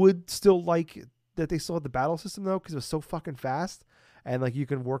 I would still like that they still had the battle system though, because it was so fucking fast, and like you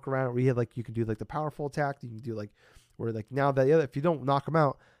can work around it. Where you had like you can do like the powerful attack. You can do like where like now that if you don't knock them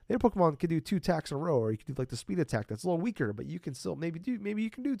out, the other Pokemon can do 2 attacks in a row, or you can do like the speed attack that's a little weaker, but you can still maybe you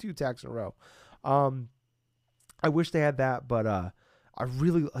can do 2 attacks in a row. I wish they had that, but I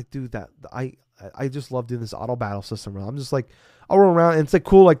really like that. I just love doing this auto battle system. I'm just like I'll run around, and it's like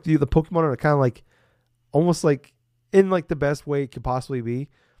cool. Like the Pokemon are kind of like almost like in like the best way it could possibly be,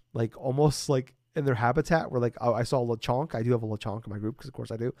 like almost like in their habitat. Where like I saw a Lechonk. I do have a Lechonk in my group because of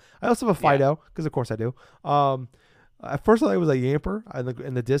course I do. I also have a Fido because of course I do. At first I thought it was a Yamper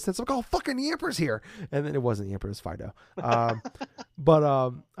in the distance. I'm like, oh, fucking Yamper's here. And then it wasn't Yamper, it was Fido. But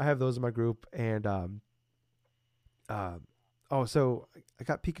I have those in my group. And so I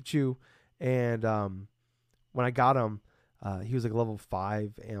got Pikachu. And when I got him, he was like level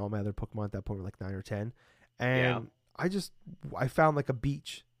 5. And all my other Pokemon at that point were like 9 or 10. And I found like a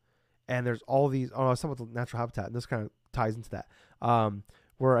beach. And there's all these, I was talking about the natural habitat. And this kind of ties into that.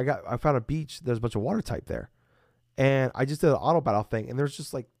 Where I found a beach. There's a bunch of water type there. And I just did an auto battle thing, and there's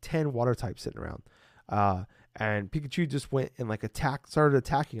just like 10 water types sitting around. And Pikachu just went and like started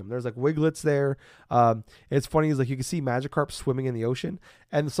attacking him. There's like Wiglets there. And it's funny is like you can see Magikarp swimming in the ocean,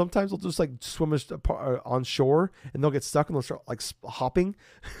 and sometimes they'll just like swim on shore, and they'll get stuck and they'll start like hopping,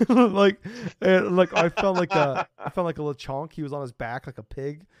 I found like a Lechonk. He was on his back like a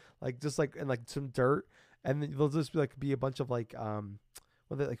pig, like just like in like some dirt, and then they'll just be a bunch of like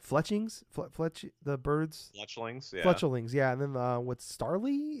what are they, like fletchings, the birds, Fletchlings, yeah. Fletchlings, yeah. And then what's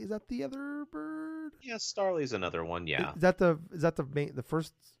Starly? Is that the other bird? Yeah, Starly's another one. Yeah. Is that the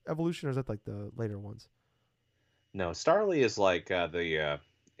first evolution, or is that like the later ones? No, Starly is like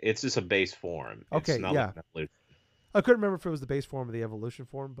it's just a base form. Okay, it's not yeah. like an evolution. I couldn't remember if it was the base form or the evolution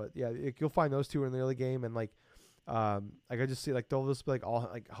form, but yeah, you'll find those two in the early game, and like I just see like they'll just be like all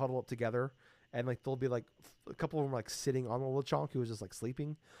like huddle up together. And like there'll be like a couple of them like sitting on the Lechonk who was just like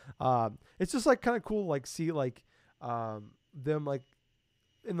sleeping. It's just like kind of cool, like see like them like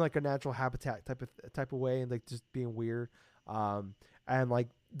in like a natural habitat type of way, and like just being weird. And like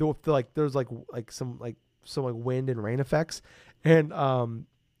there's like some wind and rain effects, and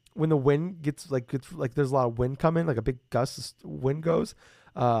when the wind gets there's a lot of wind coming, like a big gust of wind goes.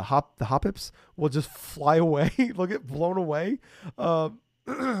 The Hoppips will just fly away. They'll get blown away.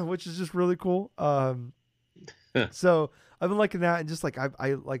 Which is just really cool. So I've been liking that, and just like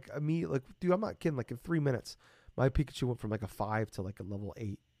I like me like dude, I'm not kidding. Like in 3 minutes, my Pikachu went from like a 5 to like a level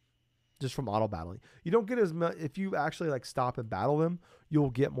 8, just from auto battling. You don't get as much if you actually like stop and battle them.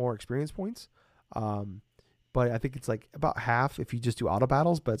 You'll get more experience points. But I think it's like about half if you just do auto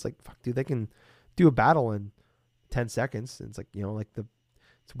battles. But it's like fuck, dude, they can do a battle in 10 seconds. And it's like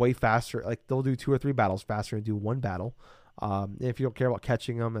it's way faster. Like they'll do 2 or 3 battles faster and do 1 battle. If you don't care about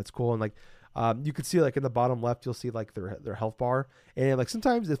catching them, that's cool. And like, you could see like in the bottom left, you'll see like their health bar. And like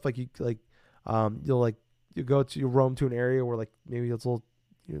sometimes if like you like, you roam to an area where like maybe it's a little,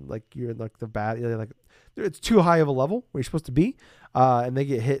 you're in like the bad, like it's too high of a level where you're supposed to be, and they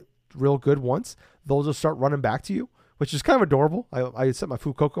get hit real good once, they'll just start running back to you, which is kind of adorable. I set my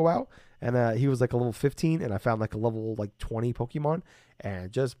Fuecoco out, and he was like a level 15, and I found like a level like 20 Pokemon,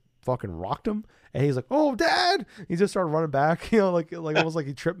 and just fucking rocked him, and he's like, "Oh, Dad!" He just started running back, like almost like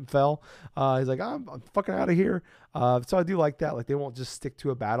he tripped and fell. He's like, I'm fucking out of here." So I do like that. Like they won't just stick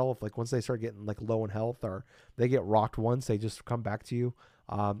to a battle. If like once they start getting like low in health or they get rocked once, they just come back to you.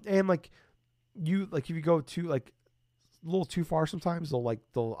 And like you like if you go too like a little too far, sometimes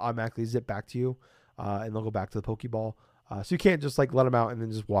they'll automatically zip back to you, and they'll go back to the Pokeball. So you can't just like let them out and then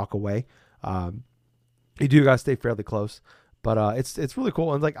just walk away. You do gotta stay fairly close, but it's really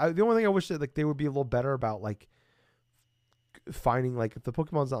cool. And like the only thing I wish that like they would be a little better about like finding like if the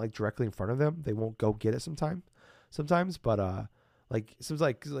Pokemon's not like directly in front of them, they won't go get it sometimes. But like seems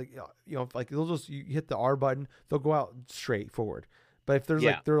like if like they'll just you hit the R button, they'll go out straight forward. But if there's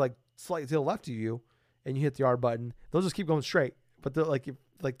like they're like slightly to the left of you, and you hit the R button, they'll just keep going straight. But they're like,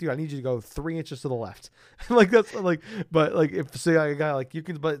 dude, I need you to go 3 inches to the left. Like that's like, but like if say like a guy like you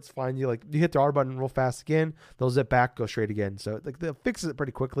can, but it's fine. You hit the R button real fast again, they'll zip back, go straight again. So like they'll fix it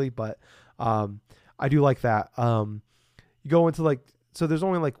pretty quickly. But I do like that. You go into like so there's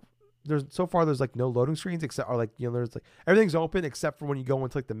only like there's like no loading screens except or like there's like everything's open except for when you go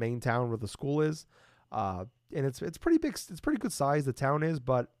into like the main town where the school is. And it's pretty big. It's pretty good size the town is,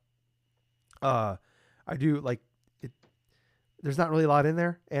 but I do like. There's not really a lot in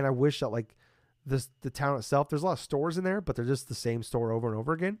there, and I wish that like the town itself. There's a lot of stores in there, but they're just the same store over and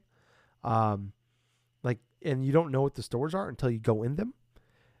over again. Like, and you don't know what the stores are until you go in them.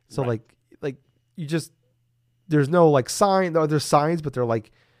 So right. like you just there's no like sign. There's signs, but they're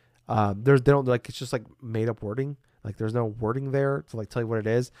like they don't like it's just like made up wording. Like there's no wording there to like tell you what it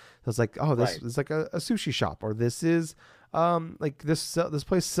is. So it's like this is like a sushi shop, or this is like this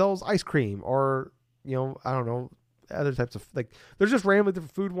place sells ice cream, or I don't know. Other types of like there's just randomly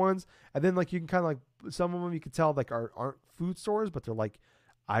different food ones, and then like you can kind of like some of them you can tell like aren't food stores, but they're like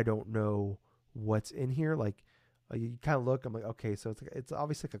I don't know what's in here. Like you kind of look, I'm like okay, so it's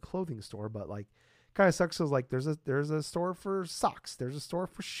obviously like a clothing store, but like kind of sucks. So like there's a store for socks, there's a store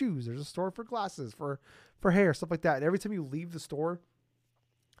for shoes, there's a store for glasses, for hair, stuff like that. And every time you leave the store,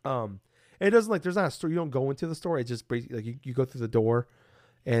 it doesn't like there's not a store. You don't go into the store. It just like you go through the door,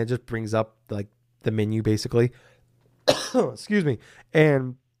 and it just brings up like the menu basically. Excuse me.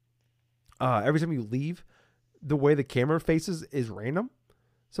 And every time you leave, the way the camera faces is random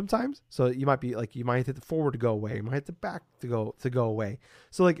sometimes. So you might be like you might hit the forward to go away, you might hit the back to go away.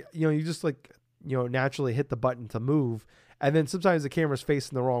 So like you just like naturally hit the button to move, and then sometimes the camera's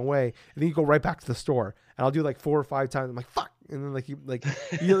facing the wrong way, and then you go right back to the store. And I'll do like 4 or 5 times. I'm like fuck, and then I'm like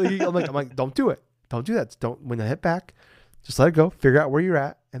don't do it, don't do that. Don't when I hit back, just let it go. Figure out where you're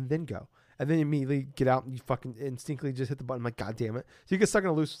at, and then go. And then you immediately get out and you fucking instinctively just hit the button. I'm like, God damn it. So you get stuck in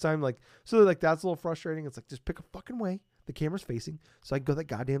a loose time. Like, so like, that's a little frustrating. It's like, just pick a fucking way. The camera's facing so I can go that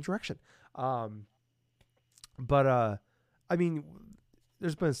goddamn direction. But I mean,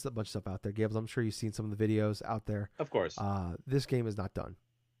 there's been a bunch of stuff out there, Gables. I'm sure you've seen some of the videos out there. Of course. This game is not done.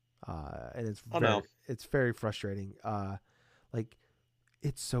 And it's very frustrating. Like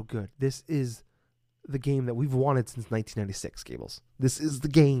it's so good. This is the game that we've wanted since 1996, Gables. This is the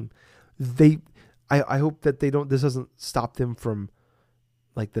game. I hope that this doesn't stop them from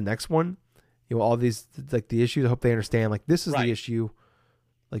like the next one, all these like the issues. I hope they understand like this is the issue.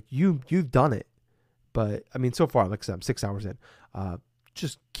 Like you've done it, but I mean so far, like I said, I'm 6 hours in.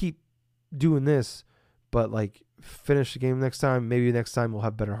 Just keep doing this, but like finish the game next time. Maybe next time we'll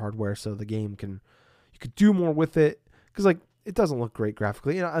have better hardware so the game you could do more with it, because like it doesn't look great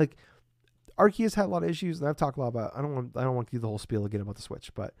graphically. Like Arceus had a lot of issues, and I've talked a lot about. I don't want to do the whole spiel again about the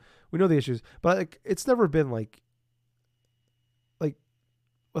Switch, but we know the issues. But like, it's never been like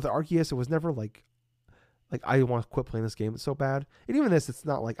with the Arceus, it was never like I want to quit playing this game. It's so bad, and even this, it's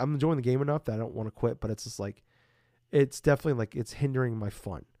not like I'm enjoying the game enough that I don't want to quit. But it's just like it's definitely like it's hindering my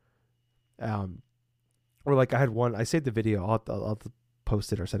fun. Or like I had one. I saved the video. I'll have to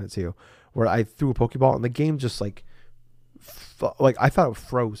post it or send it to you, where I threw a Pokeball and the game just like I thought it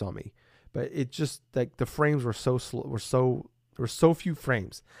froze on me. But it just like the frames were so slow, there were so few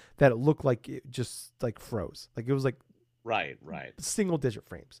frames that it looked like it just like froze. Like it was like right single digit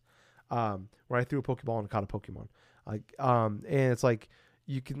frames. Where I threw a Pokeball and caught a Pokemon. And it's like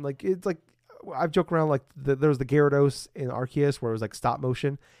you can like it's like I've joked around like there's the Gyarados in Arceus where it was like stop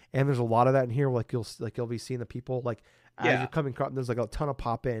motion, and there's a lot of that in here where you'll be seeing the people like as you're coming across, there's like a ton of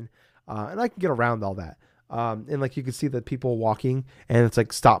pop in, and I can get around all that. And like you can see the people walking, and it's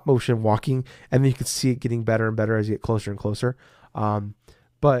like stop motion walking, and then you can see it getting better and better as you get closer and closer.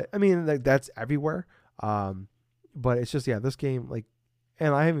 But I mean, like that's everywhere. But it's just this game like,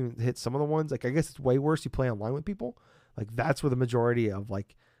 and I haven't hit some of the ones. Like I guess it's way worse. You play online with people. Like that's where the majority of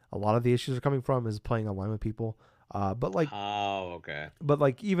like a lot of the issues are coming from, is playing online with people. But like, Oh, okay.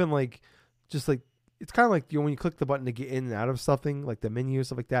 even like, just like, it's kind of like, when you click the button to get in and out of something, like the menu,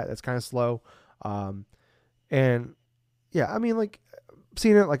 stuff like that, that's kind of slow. And yeah, I mean, like,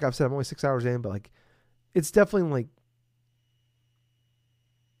 seeing it, like I've said, I'm only 6 hours in, but like, it's definitely like,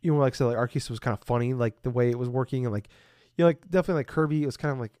 like I said, like Arceus was kind of funny, like the way it was working, and like, like definitely like Kirby, it was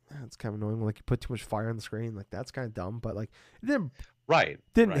kind of like, it's kind of annoying when like you put too much fire on the screen, like that's kind of dumb, but like it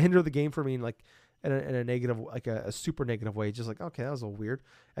didn't hinder the game for me, like in a negative, like a super negative way. Just like, okay, that was a little weird.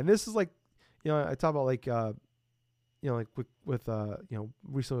 And this is like, I talk about like, like with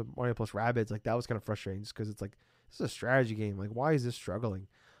recently Mario plus Rabbids, like that was kind of frustrating just because it's like, this is a strategy game. Like, why is this struggling?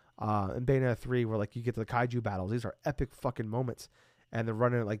 And Bayonetta 3, where like you get to the kaiju battles, these are epic fucking moments, and they're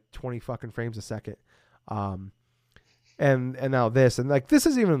running at like 20 fucking frames a second. And now this, and like this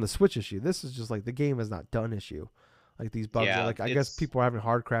isn't even the Switch issue. This is just like the game is not done issue. Like these bugs are like, I guess people are having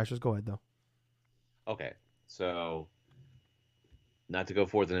hard crashes. Go ahead though. Okay, so not to go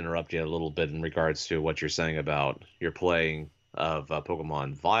forth and interrupt you a little bit in regards to what you're saying about your playing of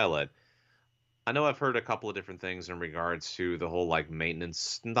Pokemon Violet. I know I've heard a couple of different things in regards to the whole like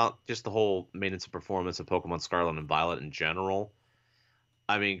maintenance, not just the whole maintenance and performance of Pokemon Scarlet and Violet in general.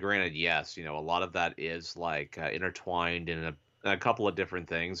 I mean, granted, yes, a lot of that is like intertwined in a couple of different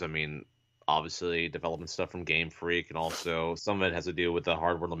things. I mean, obviously, development stuff from Game Freak, and also some of it has to do with the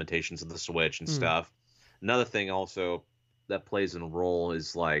hardware limitations of the Switch and stuff. Another thing also that plays in a role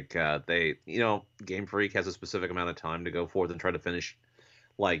is like Game Freak has a specific amount of time to go forth and try to finish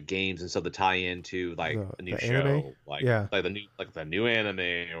like games and stuff to tie into like a new show, anime? like Yeah. the new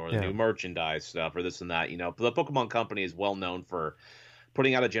anime or the new merchandise stuff or this and that. But the Pokemon Company is well known for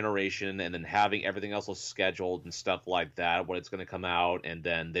putting out a generation and then having everything else scheduled and stuff like that, when it's going to come out, and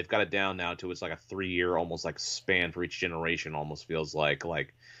then they've got it down now to it's like a 3-year almost like span for each generation. Almost feels like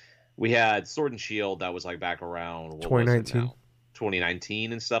we had Sword and Shield that was like back around 2019.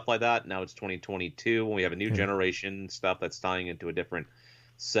 2019 and stuff like that. Now it's 2022 when we have a new generation stuff that's tying into a different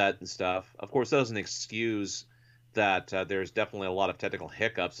set and stuff. Of course, that doesn't excuse that there's definitely a lot of technical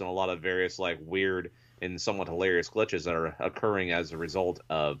hiccups and a lot of various like weird and somewhat hilarious glitches that are occurring as a result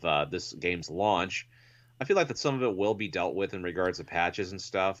of this game's launch. I feel like that some of it will be dealt with in regards to patches and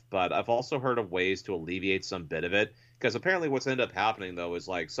stuff, but I've also heard of ways to alleviate some bit of it, because apparently what's ended up happening though is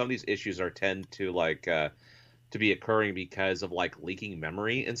like some of these issues tend to like to be occurring because of like leaking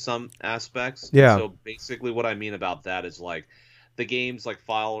memory in some aspects. Yeah. So basically what I mean about that is like the game's like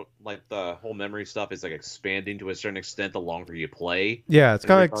file, like the whole memory stuff is like expanding to a certain extent the longer you play. Yeah, it's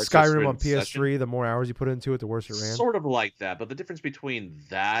kind of like regards to a Skyrim on certain PS3. session. The more hours you put into it, the worse it ran. Sort of like that, but the difference between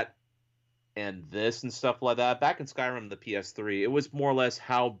that and this and stuff like that, back in Skyrim, the PS3, it was more or less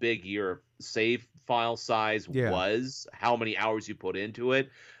how big your save file size was, how many hours you put into it.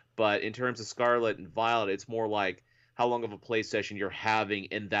 But in terms of Scarlet and Violet, it's more like how long of a play session you're having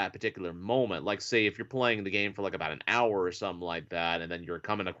in that particular moment. Like, say, if you're playing the game for like about an hour or something like that, and then you're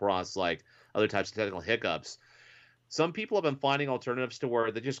coming across like other types of technical hiccups. Some people have been finding alternatives to where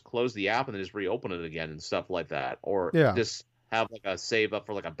they just close the app and then just reopen it again and stuff like that, or just have like a save up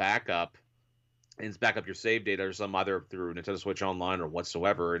for like a backup, and back up your save data or some either through Nintendo Switch Online or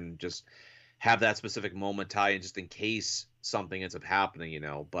whatsoever, and just have that specific moment tie in just in case something ends up happening,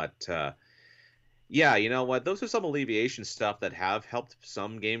 But yeah, you know what? Those are some alleviation stuff that have helped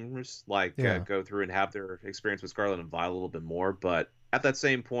some gamers go through and have their experience with Scarlet and Violet a little bit more. But at that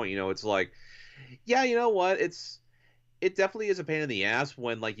same point, it's like, yeah, you know what? It definitely is a pain in the ass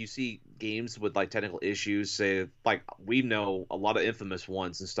when like you see games with like technical issues. Say like we know a lot of infamous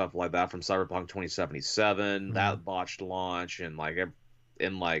ones and stuff like that from Cyberpunk 2077, that botched launch, and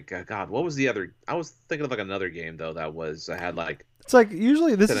God, what was the other? I was thinking of like another game though that had like. It's like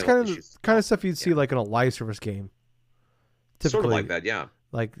usually this is kind of stuff you'd see like in a live service game. Typically, sort of like that, yeah.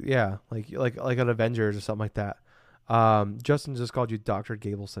 Like an Avengers or something like that. Justin just called you Dr.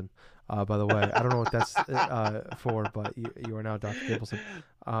 Gableson, by the way. I don't know what that's for, but you are now Dr. Gableson.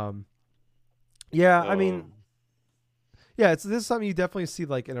 I mean, this is something you definitely see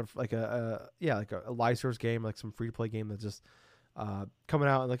like in a live service game, like some free to play game that's just coming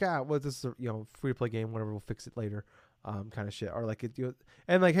out and like this is a free to play game, whatever, we'll fix it later. Kind of shit, or like it,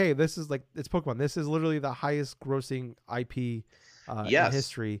 and like, hey, this is like it's Pokemon. This is literally the highest grossing IP in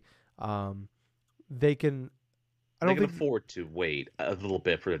history. They can. They can afford to wait a little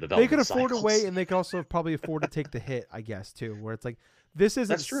bit for the development. They can afford to wait, and they can also probably afford to take the hit, I guess, too. Where it's like this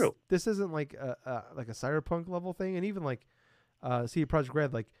isn't. That's true. This isn't like a Cyberpunk level thing, and even like CD Projekt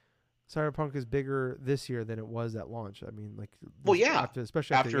Red, like Cyberpunk is bigger this year than it was at launch. I mean, like,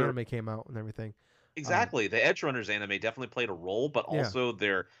 especially after the anime came out and everything. Exactly. The Edge Runners anime definitely played a role, but also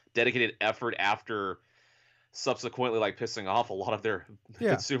their dedicated effort after subsequently like pissing off a lot of their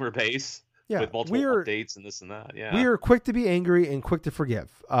Yeah. consumer base Yeah. with multiple updates and this and that. Yeah. We are quick to be angry and quick to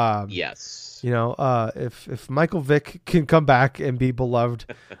forgive. Yes. If Michael Vick can come back and be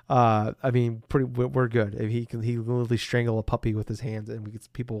beloved, I mean, we're good. If he literally strangle a puppy with his hands, and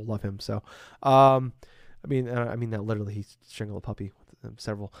people will love him. So, I mean that literally, he strangled a puppy with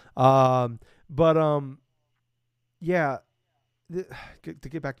several. Yeah. To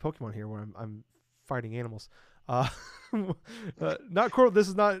get back to Pokemon here, where I'm fighting animals. Not cool. This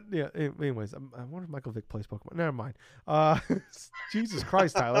is not. Yeah. Anyways, I wonder if Michael Vick plays Pokemon. Never mind. Jesus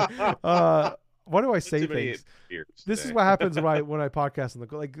Christ, Tyler. Why do I say things? This is what happens when I podcast on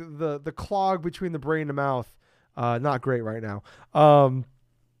the clog between the brain and mouth. Not great right now.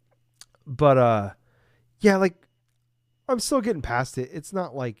 Yeah, like I'm still getting past it. It's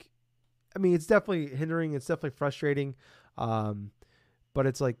not like, I mean, it's definitely hindering. It's definitely frustrating. But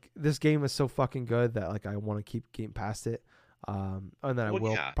it's like, this game is so fucking good that like I want to keep getting past it. And then I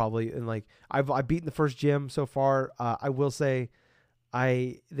will probably, and like I've beaten the first gym so far. I will say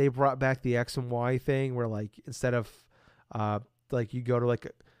they brought back the X and Y thing where like instead of like you go to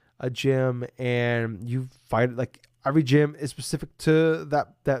like a gym and you fight, like every gym is specific to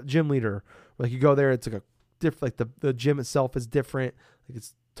that gym leader. Like you go there, it's like a different, like the gym itself is different. Like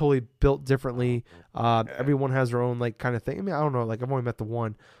it's totally built differently. Everyone has their own like kind of thing. I mean, I don't know. Like I've only met the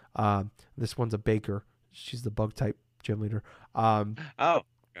one. This one's a baker. She's the bug type gym leader.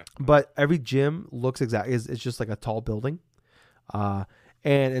 But every gym looks exactly. It's just like a tall building. And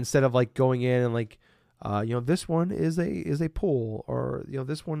instead of like going in and like, this one is a pool, or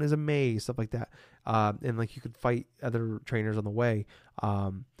this one is a maze, stuff like that. And like you could fight other trainers on the way.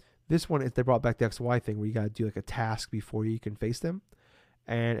 This one, if they brought back the XY thing where you got to do like a task before you can face them.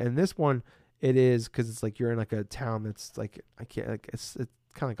 And this one, it is because it's like you're in like a town that's like, I can't, like it's kind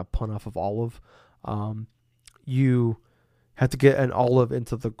of like a pun off of Olive. You have to get an olive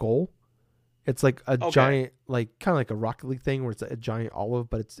into the goal. It's like a giant, like kind of like a Rocket League thing where it's a giant olive,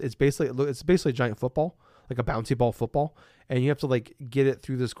 but it's basically a giant football, like a bouncy ball football, and you have to like get it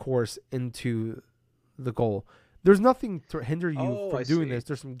through this course into the goal. There's nothing to hinder you from doing this.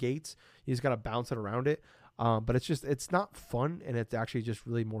 There's some gates. You just got to bounce it around it. But it's not fun, and it's actually just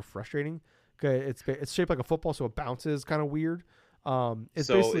really more frustrating. Okay, it's shaped like a football, so it bounces kind of weird. It's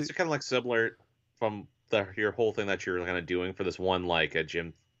kind of like similar from your whole thing that you're kind of doing for this one, like a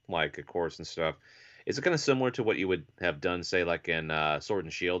gym, like a course and stuff. Is it kind of similar to what you would have done, say, like in Sword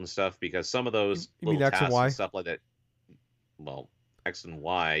and Shield and stuff? Because some of those little tasks and stuff like that. Well, X and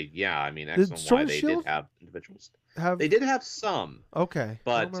Y, yeah. I mean, X and Y, they did have individuals. They did have some. Okay.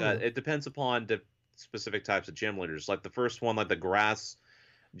 But it depends upon the specific types of gym leaders. Like the first one, like the grass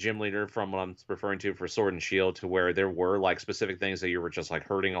gym leader from what I'm referring to for Sword and Shield, to where there were like specific things that you were just like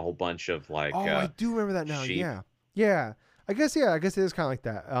hurting a whole bunch of like. I do remember that now. Sheep. Yeah. I guess it is kind of like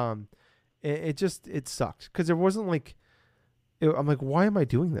that. It sucked because there wasn't like. I'm like, why am I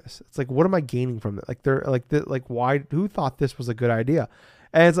doing this? It's like, what am I gaining from it? Like they're like why? Who thought this was a good idea?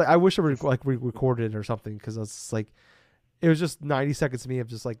 And it's like, I wish I would like recorded it or something, because it's like, it was just 90 seconds to me of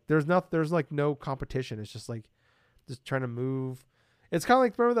just like, there's like no competition. It's just like, just trying to move. It's kind of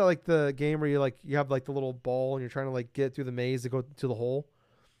like, remember that like the game where you have like the little ball and you're trying to like get through the maze to go to the hole.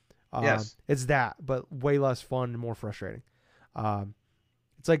 Yes, it's that, but way less fun and more frustrating.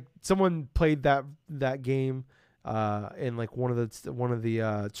 It's like someone played that game in like one of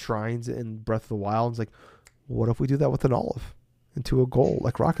the shrines in Breath of the Wild. It's like, what if we do that with an olive into a goal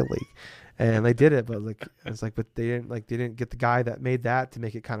like Rocket League? And they did it, but like it's like, but they didn't get the guy that made that to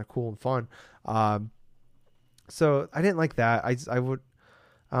make it kind of cool and fun. So I didn't like that. I don't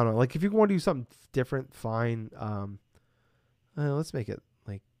know. Like if you want to do something different, fine. Let's make it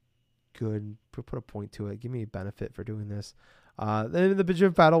like good. Put a point to it. Give me a benefit for doing this. Then the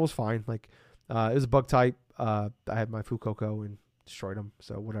gym battle was fine. Like it was a bug type. I had my Fuecoco and destroyed him.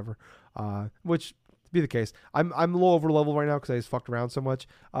 So whatever. Which be the case. I'm a little over level right now because I just fucked around so much.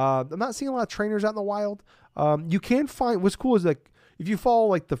 I'm not seeing a lot of trainers out in the wild. You can find, what's cool is like if you follow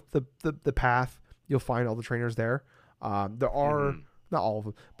like the path, you'll find all the trainers there. There are not all of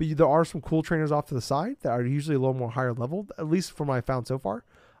them, but there are some cool trainers off to the side that are usually a little more higher level, at least from what I found so far.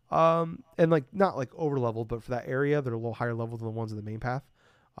 And like not like over leveled, but for that area, they're a little higher level than the ones in the main path.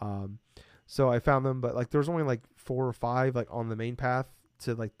 So I found them, but like there's only like 4 or 5 like on the main path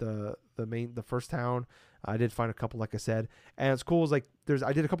to like the first town. I did find a couple, like I said, and it's cool. Is like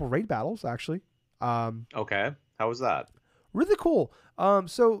I did a couple raid battles actually. Okay, how was that? Really cool.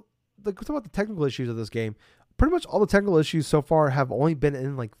 So like talk about the technical issues of this game. Pretty much all the technical issues so far have only been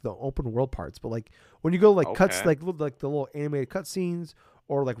in like the open world parts, but like when you go like cuts, like the little animated cutscenes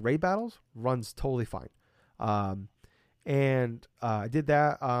or like raid battles, runs totally fine. Um, and I did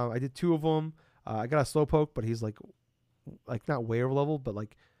that. I did 2 of them. I got a Slowpoke, but he's like not way over level, but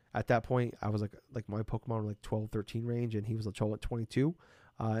like at that point I was like my Pokemon were like 12, 13 range, and he was like 22.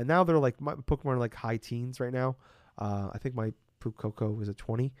 And now they're like my Pokemon are like high teens right now. I think my Pukoko was at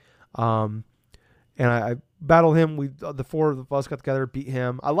 20. And I battled him. The 4 of us got together, beat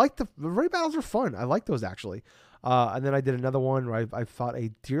him. I like the raid battles are fun. I like those actually. And then I did another one where I fought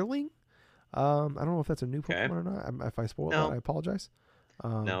a Deerling. I don't know if that's a new Pokemon or not. If I spoiled that, I apologize.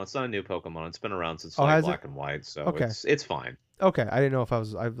 No, it's not a new Pokemon. It's been around since Black and White, so okay. it's fine. Okay, I didn't know if I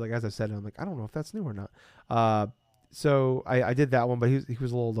was like as I said, I'm like I don't know if that's new or not. So I did that one, but he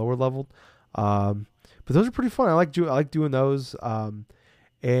was a little lower leveled. But those are pretty fun. I like doing those.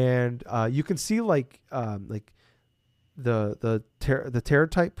 And you can see like the Terra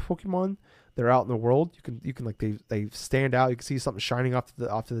type Pokemon that are out in the world. You can like they stand out. You can see something shining off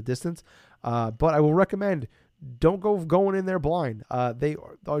to the distance. But I will recommend don't going in there blind. They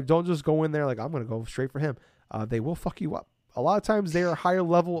don't just go in there like I'm gonna go straight for him. They will fuck you up. A lot of times they are higher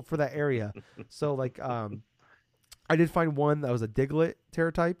level for that area. So like I did find one that was a Diglett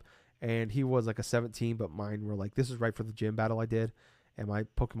Terra type, and he was like a 17, but mine were like, this is right for the gym battle I did, and my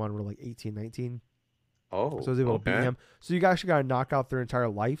Pokemon were like 18, 19. Oh, so I was able to beat him. So you actually got to knock out their entire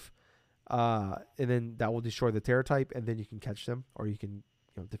life, and then that will destroy the Terra type, and then you can catch them, or you can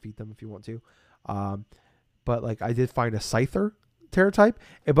defeat them if you want to. But like I did find a Scyther Terra type,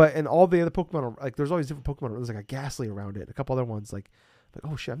 but and all the other Pokemon are, like there's always different Pokemon. There's like a Ghastly around it, a couple other ones like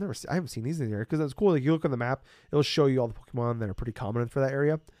oh shit, I haven't seen these in the area, because it's cool. Like you look on the map, it'll show you all the Pokemon that are pretty common for that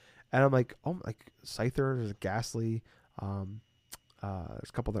area, and I'm like, oh, like Scyther, there's a Ghastly, there's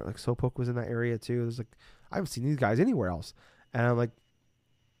a couple that like Slowpoke was in that area too. There's like I haven't seen these guys anywhere else, and I'm like,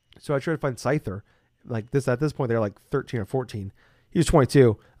 so I tried to find Scyther, like this at this point they're like 13 or 14. He was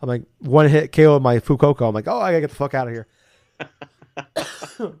 22. I'm like one hit KO my Fukoko. I'm like, oh, I gotta get the fuck out of here.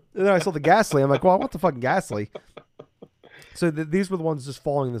 And then I saw the Ghastly. I'm like, well, I want the fucking Ghastly. So these were the ones just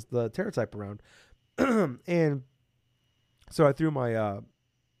following the Terra type around, and so I threw my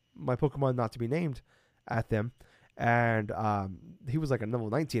my Pokemon not to be named at them, and he was like a level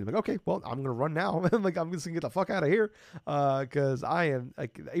 19. I'm like, okay, well, I'm gonna run now. I'm like, I'm just gonna get the fuck out of here, because I am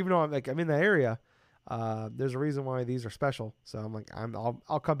like, even though I'm in that area, there's a reason why these are special. So I'm like,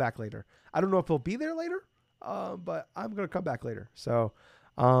 I'll come back later. I don't know if he'll be there later, but I'm gonna come back later. So,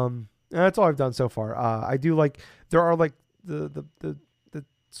 and that's all I've done so far. I do like there are like the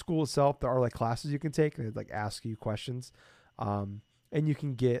school itself. There are like classes you can take. They like ask you questions, and you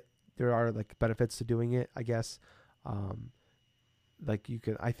can get there are like benefits to doing it, I guess. Like you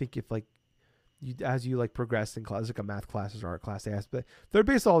can, I think if like you as you like progress in class, like a math classes or art class, they ask, but they're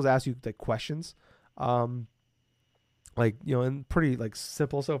basically always ask you like questions, like and pretty like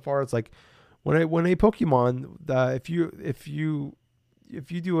simple so far. It's like when a Pokemon, if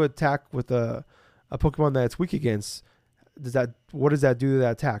you do attack with a Pokemon that it's weak against, what does that do to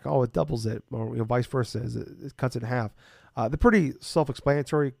that attack? Oh, it doubles it, or vice versa. It cuts it in half. They're pretty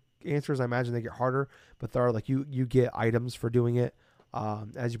self-explanatory answers. I imagine they get harder, but there are like you get items for doing it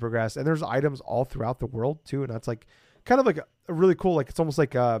as you progress, and there's items all throughout the world too, and that's like kind of like a really cool, like it's almost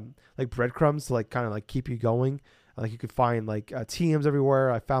like breadcrumbs to like kind of like keep you going. Like you could find like TMs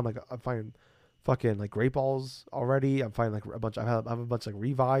everywhere. I'm finding fucking like great balls already. I'm finding like a bunch. I have a bunch of like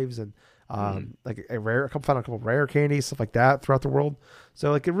revives and like found a couple rare candies, stuff like that throughout the world.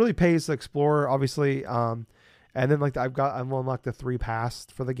 So like it really pays to explore, obviously. And then like I've unlocked the 3 pass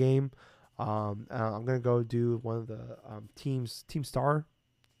for the game. I'm gonna go do one of the Team Star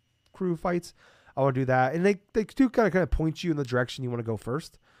crew fights. I want to do that, and they do kind of point you in the direction you want to go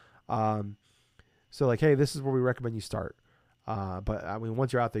first. So like, hey, this is where we recommend you start. But I mean,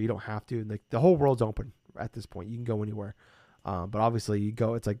 once you're out there, you don't have to. Like the whole world's open at this point. You can go anywhere. But obviously, you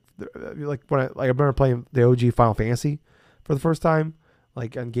go. It's like when I remember playing the OG Final Fantasy for the first time,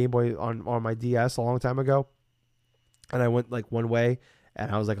 like on Game Boy on my DS a long time ago, and I went like one way, and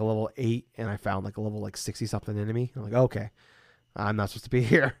I was like a level 8, and I found like a level like 60 something enemy. I'm like, okay, I'm not supposed to be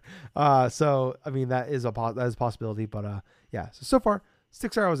here. So I mean, that is a possibility. But yeah. So far,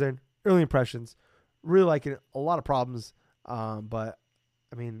 6 hours in, early impressions, really liking it. A lot of problems. But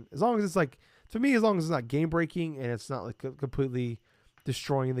I mean, as long as it's like, to me, as long as it's not game breaking and it's not like completely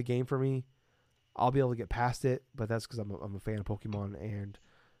destroying the game for me, I'll be able to get past it. But that's because I'm a fan of Pokemon, and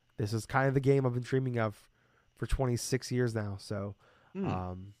this is kind of the game I've been dreaming of for 26 years now. So,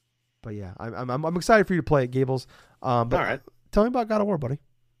 but yeah, I'm excited for you to play it, Gables. But all right, tell me about God of War, buddy.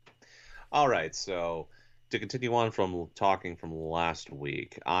 All right, so to continue on from talking from last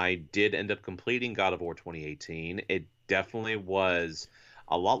week, I did end up completing God of War 2018. It definitely was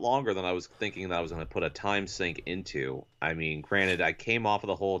a lot longer than I was thinking that I was going to put a time sink into. I mean, granted, I came off of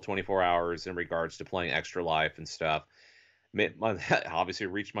the whole 24 hours in regards to playing Extra Life and stuff. Obviously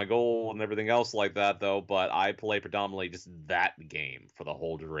reached my goal and everything else like that, though, but I play predominantly just that game for the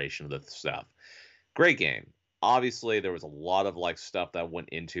whole duration of the stuff. Great game. Obviously, there was a lot of like stuff that went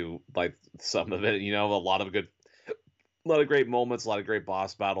into like some of it, a lot of great moments, a lot of great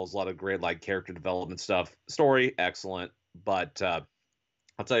boss battles, a lot of great like character development stuff. Story, excellent. But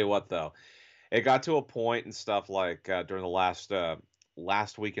I'll tell you what, though, it got to a point and stuff like during the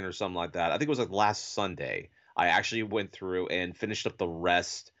last weekend or something like that. I think it was like last Sunday. I actually went through and finished up the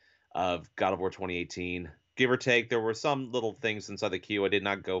rest of God of War 2018. Give or take, there were some little things inside the queue I did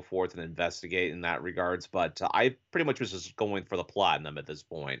not go forth and investigate in that regards, but I pretty much was just going for the platinum at this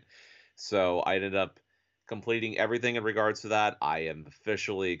point. So I ended up completing everything in regards to that. I am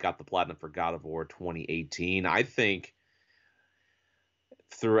officially got the platinum for God of War 2018. I think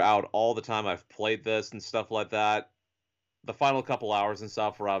throughout all the time I've played this and stuff like that, the final couple hours and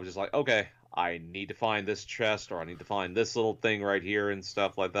stuff where I was just like, okay, I need to find this chest or I need to find this little thing right here and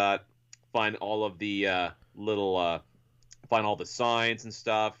stuff like that. Find all of the find all the signs and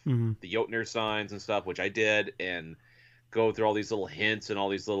stuff, the Jotnar signs and stuff, which I did, and go through all these little hints and all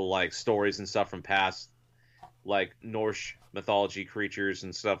these little like stories and stuff from past like Norse mythology creatures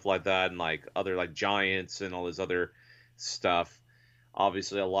and stuff like that, and like other like giants and all this other stuff.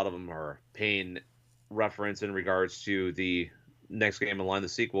 Obviously, a lot of them are paying reference in regards to the next game in line, the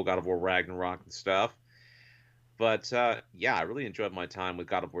sequel, God of War Ragnarok and stuff. But yeah, I really enjoyed my time with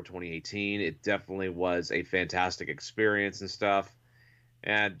God of War 2018. It definitely was a fantastic experience and stuff.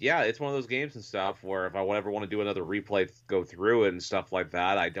 And yeah, it's one of those games and stuff where if I ever want to do another replay, go through it and stuff like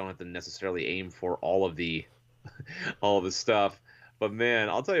that, I don't have to necessarily aim for all of the stuff. But man,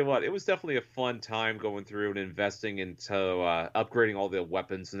 I'll tell you what, it was definitely a fun time going through and investing into upgrading all the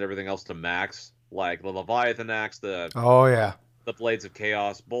weapons and everything else to max, like the Leviathan axe, the Blades of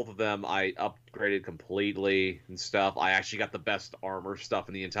Chaos. Both of them I upgraded completely and stuff. I actually got the best armor stuff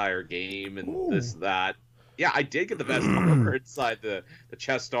in the entire game and that. Yeah, I did get the best armor inside the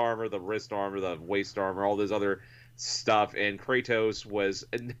chest armor, the wrist armor, the waist armor, all this other stuff. And Kratos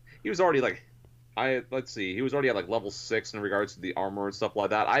he was already like, he was already at like level 6 in regards to the armor and stuff like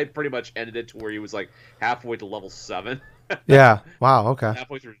that. I pretty much ended it to where he was like halfway to level 7. Yeah. Wow. Okay.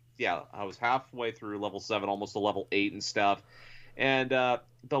 Halfway through. Yeah, I was halfway through level 7, almost to level 8 and stuff. And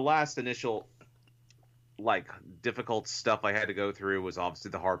the last initial like difficult stuff I had to go through was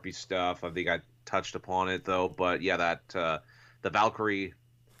obviously the Harpy stuff. I think I touched upon it though, but yeah, that the Valkyrie.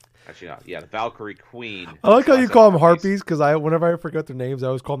 Actually, not. Yeah, the Valkyrie Queen. I like how you call them Harpies because whenever I forget their names, I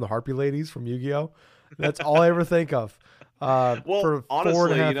always call them the Harpy ladies from Yu-Gi-Oh. That's all I ever think of. Well, for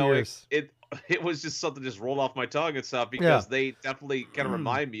honestly, 4.5 years. It was just something just rolled off my tongue and stuff because they definitely kind of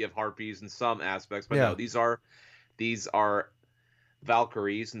remind me of Harpies in some aspects. But no, these are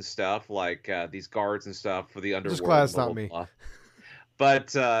Valkyries and stuff, like these guards and stuff for the underworld. Just glad it's not me.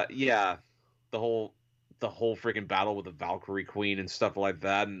 But yeah, the whole freaking battle with the Valkyrie Queen and stuff like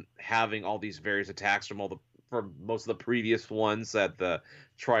that, and having all these various attacks from most of the previous ones that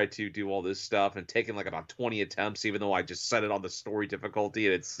try to do all this stuff, and taking like about 20 attempts, even though I just set it on the story difficulty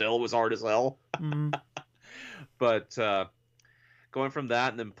and it still was hard as hell. But going from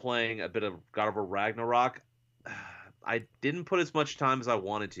that and then playing a bit of God of War Ragnarok, I didn't put as much time as I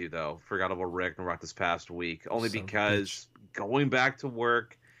wanted to, though, for God of War Ragnarok this past week. Only because going back to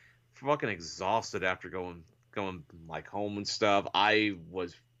work, fucking exhausted after going like home and stuff. I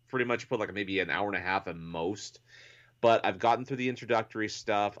was pretty much put like maybe an hour and a half at most. But I've gotten through the introductory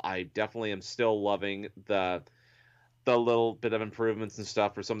stuff. I definitely am still loving the little bit of improvements and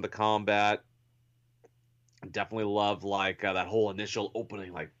stuff for some of the combat. Definitely love like that whole initial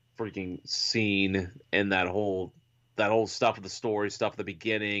opening like freaking scene and that whole stuff with the story stuff at the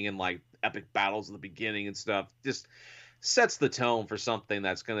beginning and like epic battles in the beginning and stuff just sets the tone for something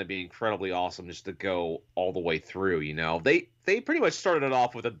that's going to be incredibly awesome just to go all the way through. They pretty much started it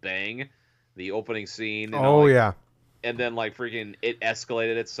off with a bang, the opening scene. And then like freaking it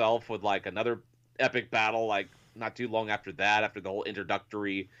escalated itself with like another epic battle like not too long after that, after the whole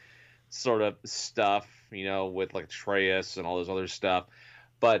introductory sort of stuff, with like Atreus and all this other stuff.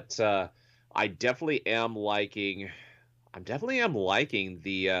 But I definitely am liking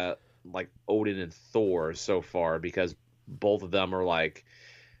the like Odin and Thor so far, because both of them are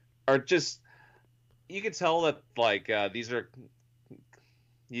just, you can tell that like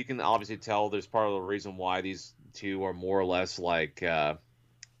you can obviously tell there's part of the reason why these two are more or less like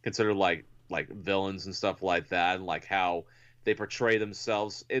considered like villains and stuff like that, and like how they portray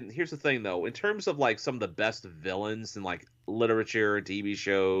themselves. And here's the thing though, in terms of like some of the best villains in like literature, TV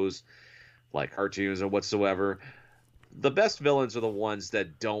shows, like cartoons or whatsoever, the best villains are the ones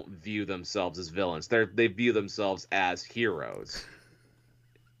that don't view themselves as villains. They view themselves as heroes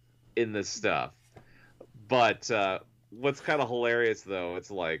in this stuff. But what's kind of hilarious though,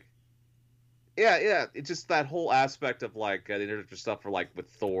 it's like, yeah, it's just that whole aspect of like the introductory stuff for like with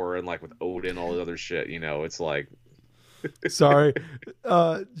Thor and like with Odin, all the other shit. It's like, Sorry.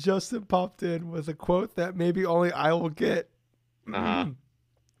 Justin popped in with a quote that maybe only I will get.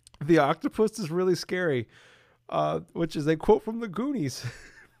 The octopus is really scary, which is a quote from the Goonies.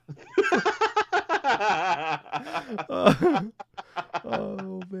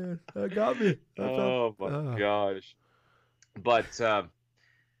 Oh man, that got me. Oh my gosh! But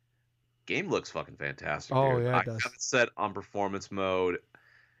game looks fucking fantastic. Oh dude. yeah, I it does. have it set on performance mode.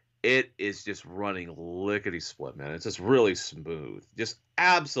 It is just running lickety split, man. It's just really smooth, just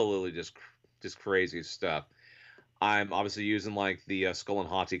absolutely just crazy stuff. I'm obviously using like the Skull and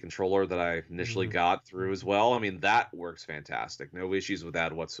Hati controller that I initially got through as well. I mean, that works fantastic. No issues with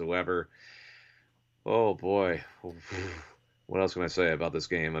that whatsoever. Oh boy. What else can I say about this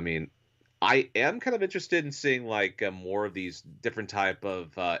game? I mean, I am kind of interested in seeing like more of these different type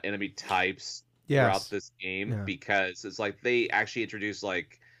of enemy types throughout this game because it's like they actually introduce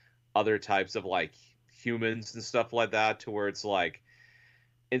like other types of like humans and stuff like that to where it's like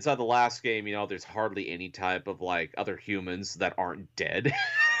inside the last game, there's hardly any type of like other humans that aren't dead.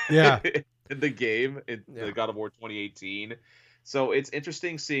 Yeah. In the game in the God of War 2018. So it's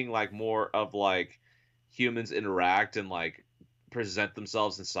interesting seeing like more of like humans interact and like present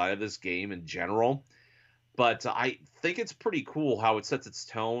themselves inside of this game in general. But I think it's pretty cool how it sets its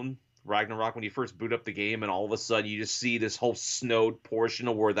tone. Ragnarok, when you first boot up the game and all of a sudden you just see this whole snowed portion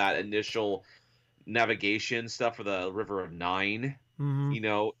of where that initial navigation stuff for the River of Nine,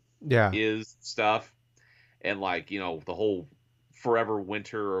 is stuff. And like, the whole forever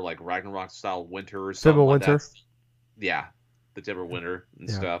winter or like Ragnarok style winter or something like that. Yeah, the Timber winter and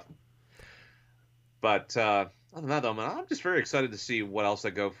stuff. But other than that, though, man, I'm just very excited to see what else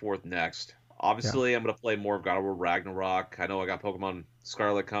I go forth next. Obviously, I'm going to play more of God of War Ragnarok. I know I got Pokemon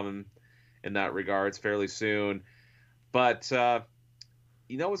Scarlet coming in that regards fairly soon. But,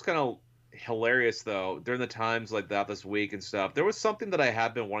 what's kind of hilarious, though, during the times like that this week and stuff, there was something that I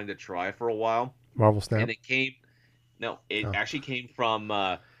have been wanting to try for a while. Marvel Snap? And it actually came from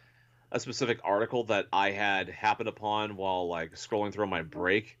a specific article that I had happened upon while, like, scrolling through my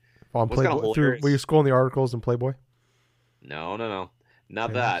break. On Playboy, were you scrolling the articles in Playboy? No,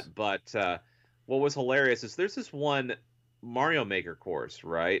 not that. But what was hilarious is there's this one Mario Maker course,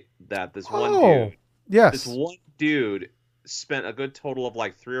 right? That this one dude spent a good total of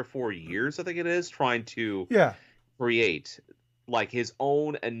like 3 or 4 years, I think it is, trying to create like his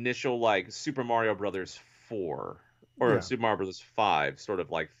own initial like Super Mario Brothers 4 or Super Mario Brothers 5 sort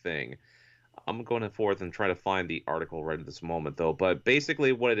of like thing. I'm going forth and trying to find the article right at this moment, though. But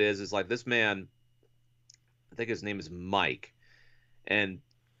basically what it is like this man, I think his name is Mike. And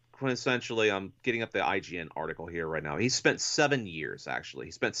quintessentially, I'm getting up the IGN article here right now. He spent 7 years, actually.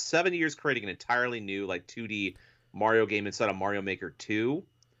 He spent 7 years creating an entirely new, like, 2D Mario game inside of Mario Maker 2.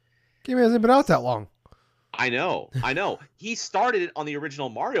 Game hasn't been out that long. I know. He started it on the original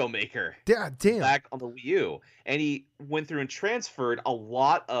Mario Maker. Damn. Back on the Wii U. And he went through and transferred a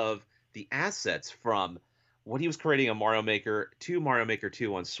lot of the assets from what he was creating on Mario Maker to Mario Maker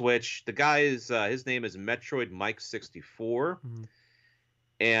 2 on Switch. The guy is his name is Metroid Mike 64. Mm-hmm.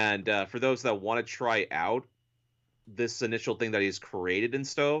 And for those that want to try out this initial thing that he's created and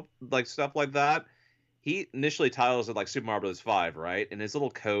stuff like that, he initially titles it like Super Mario Bros. 5, right? And his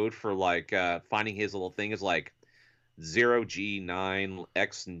little code for like finding his little thing is like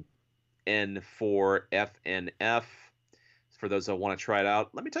 0G9XN4FNF. For those that want to try it out,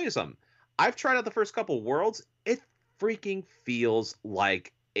 let me tell you something. I've tried out the first couple worlds. It freaking feels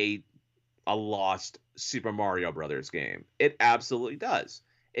like a lost Super Mario Brothers game. It absolutely does.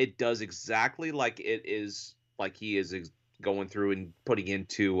 It does exactly like it is, like he is going through and putting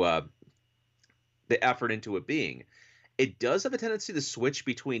into the effort into it being. It does have a tendency to switch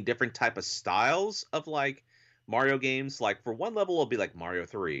between different type of styles of like Mario games. Like for one level, it'll be like Mario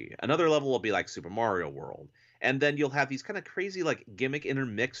 3. Another level will be like Super Mario World. And then you'll have these kind of crazy like gimmick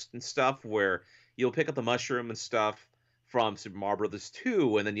intermixed and stuff where you'll pick up the mushroom and stuff from Super Mario Brothers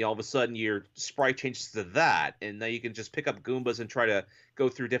 2, and then all of a sudden your sprite changes to that, and now you can just pick up Goombas and try to go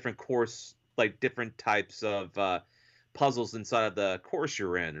through different course, like different types of puzzles inside of the course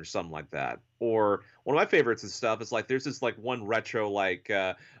you're in or something like that. Or one of my favorites and stuff is like there's this like one retro like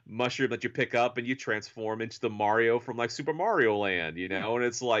mushroom that you pick up and you transform into the Mario from like Super Mario Land, you know, and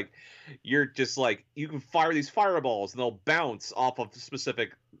it's like you're just like you can fire these fireballs and they'll bounce off of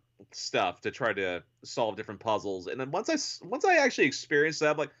specific stuff to try to solve different puzzles. And then once I actually experienced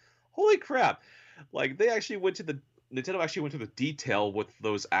that, I'm like, holy crap! Like Nintendo actually went to the detail with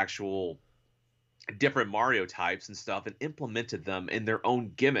those actual different Mario types and stuff and implemented them in their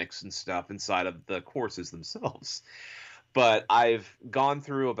own gimmicks and stuff inside of the courses themselves. But I've gone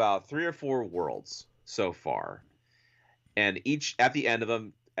through about 3 or 4 worlds so far. And each at the end of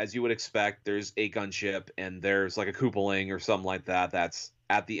them, as you would expect, there's a gunship and there's like a Koopaling or something like that that's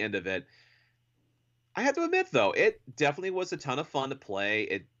at the end of it. I have to admit though, it definitely was a ton of fun to play.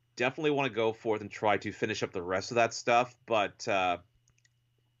 It definitely want to go forth and try to finish up the rest of that stuff, but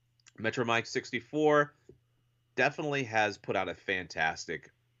Metro Mike 64 definitely has put out a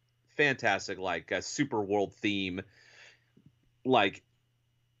fantastic like super world theme, like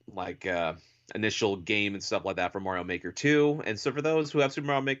initial game and stuff like that for Mario Maker 2. And so for those who have Super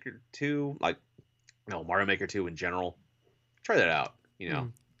Mario Maker 2, like no Mario Maker 2 in general, try that out, you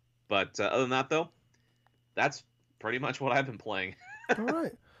know. But other than that though, that's pretty much what I've been playing. All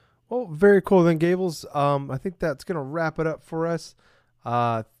right. Well, very cool then, Gables. I think that's gonna wrap it up for us.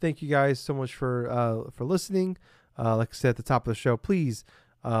 Thank you guys so much for listening. Like I said at the top of the show, please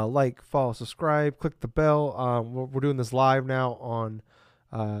like, follow, subscribe, click the bell. We're doing this live now on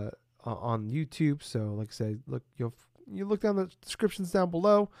YouTube. So like I said, look, you look down the descriptions down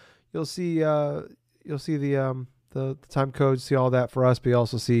below. You'll see the time codes, see all that for us, but you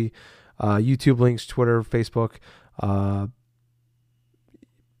also see YouTube links, Twitter, Facebook,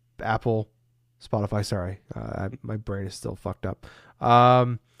 Apple, Spotify. Sorry, my brain is still fucked up.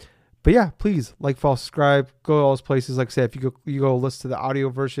 But yeah, please like, follow, subscribe, go to all those places. Like I said, if you go listen to the audio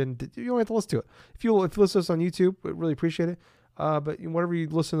version, you don't have to listen to it. If you listen to us on YouTube, we really appreciate it. But whatever you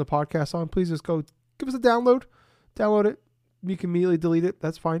listen to the podcast on, please just go give us a download it. You can immediately delete it.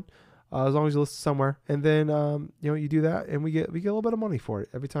 That's fine. As long as you listen somewhere. And then, you do that and we get a little bit of money for it.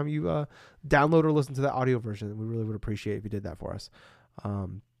 Every time you download or listen to the audio version, we really would appreciate it if you did that for us.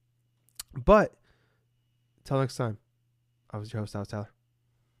 But until next time, I was your host, Alex Tyler.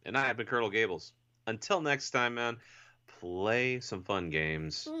 And I have been Colonel Gables. Until next time, man, play some fun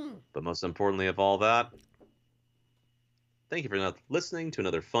games. But most importantly of all that, thank you for listening to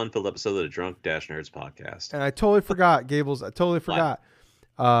another fun-filled episode of the Drunk Dash Nerds podcast. And I totally forgot, Gables. I totally forgot.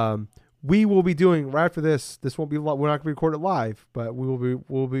 We will be doing right after this. This won't be. We're not going to record it live, but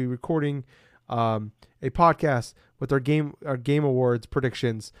we'll be recording a podcast with our game awards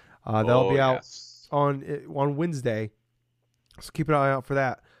predictions. That'll be out on Wednesday. So keep an eye out for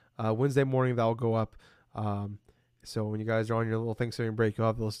that. Wednesday morning that'll go up. So when you guys are on your little Thanksgiving break, you'll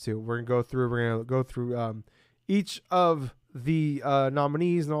have those too. We're gonna go through each of the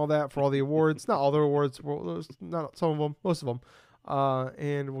nominees and all that for all the awards. Not all the awards, not some of them, most of them.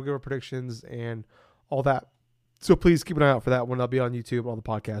 And we'll give our predictions and all that. So please keep an eye out for that one. That'll be on YouTube and all the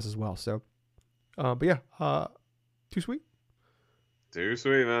podcasts as well. So, but yeah, too sweet. Too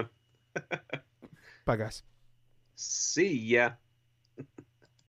sweet, man. Bye, guys. See ya.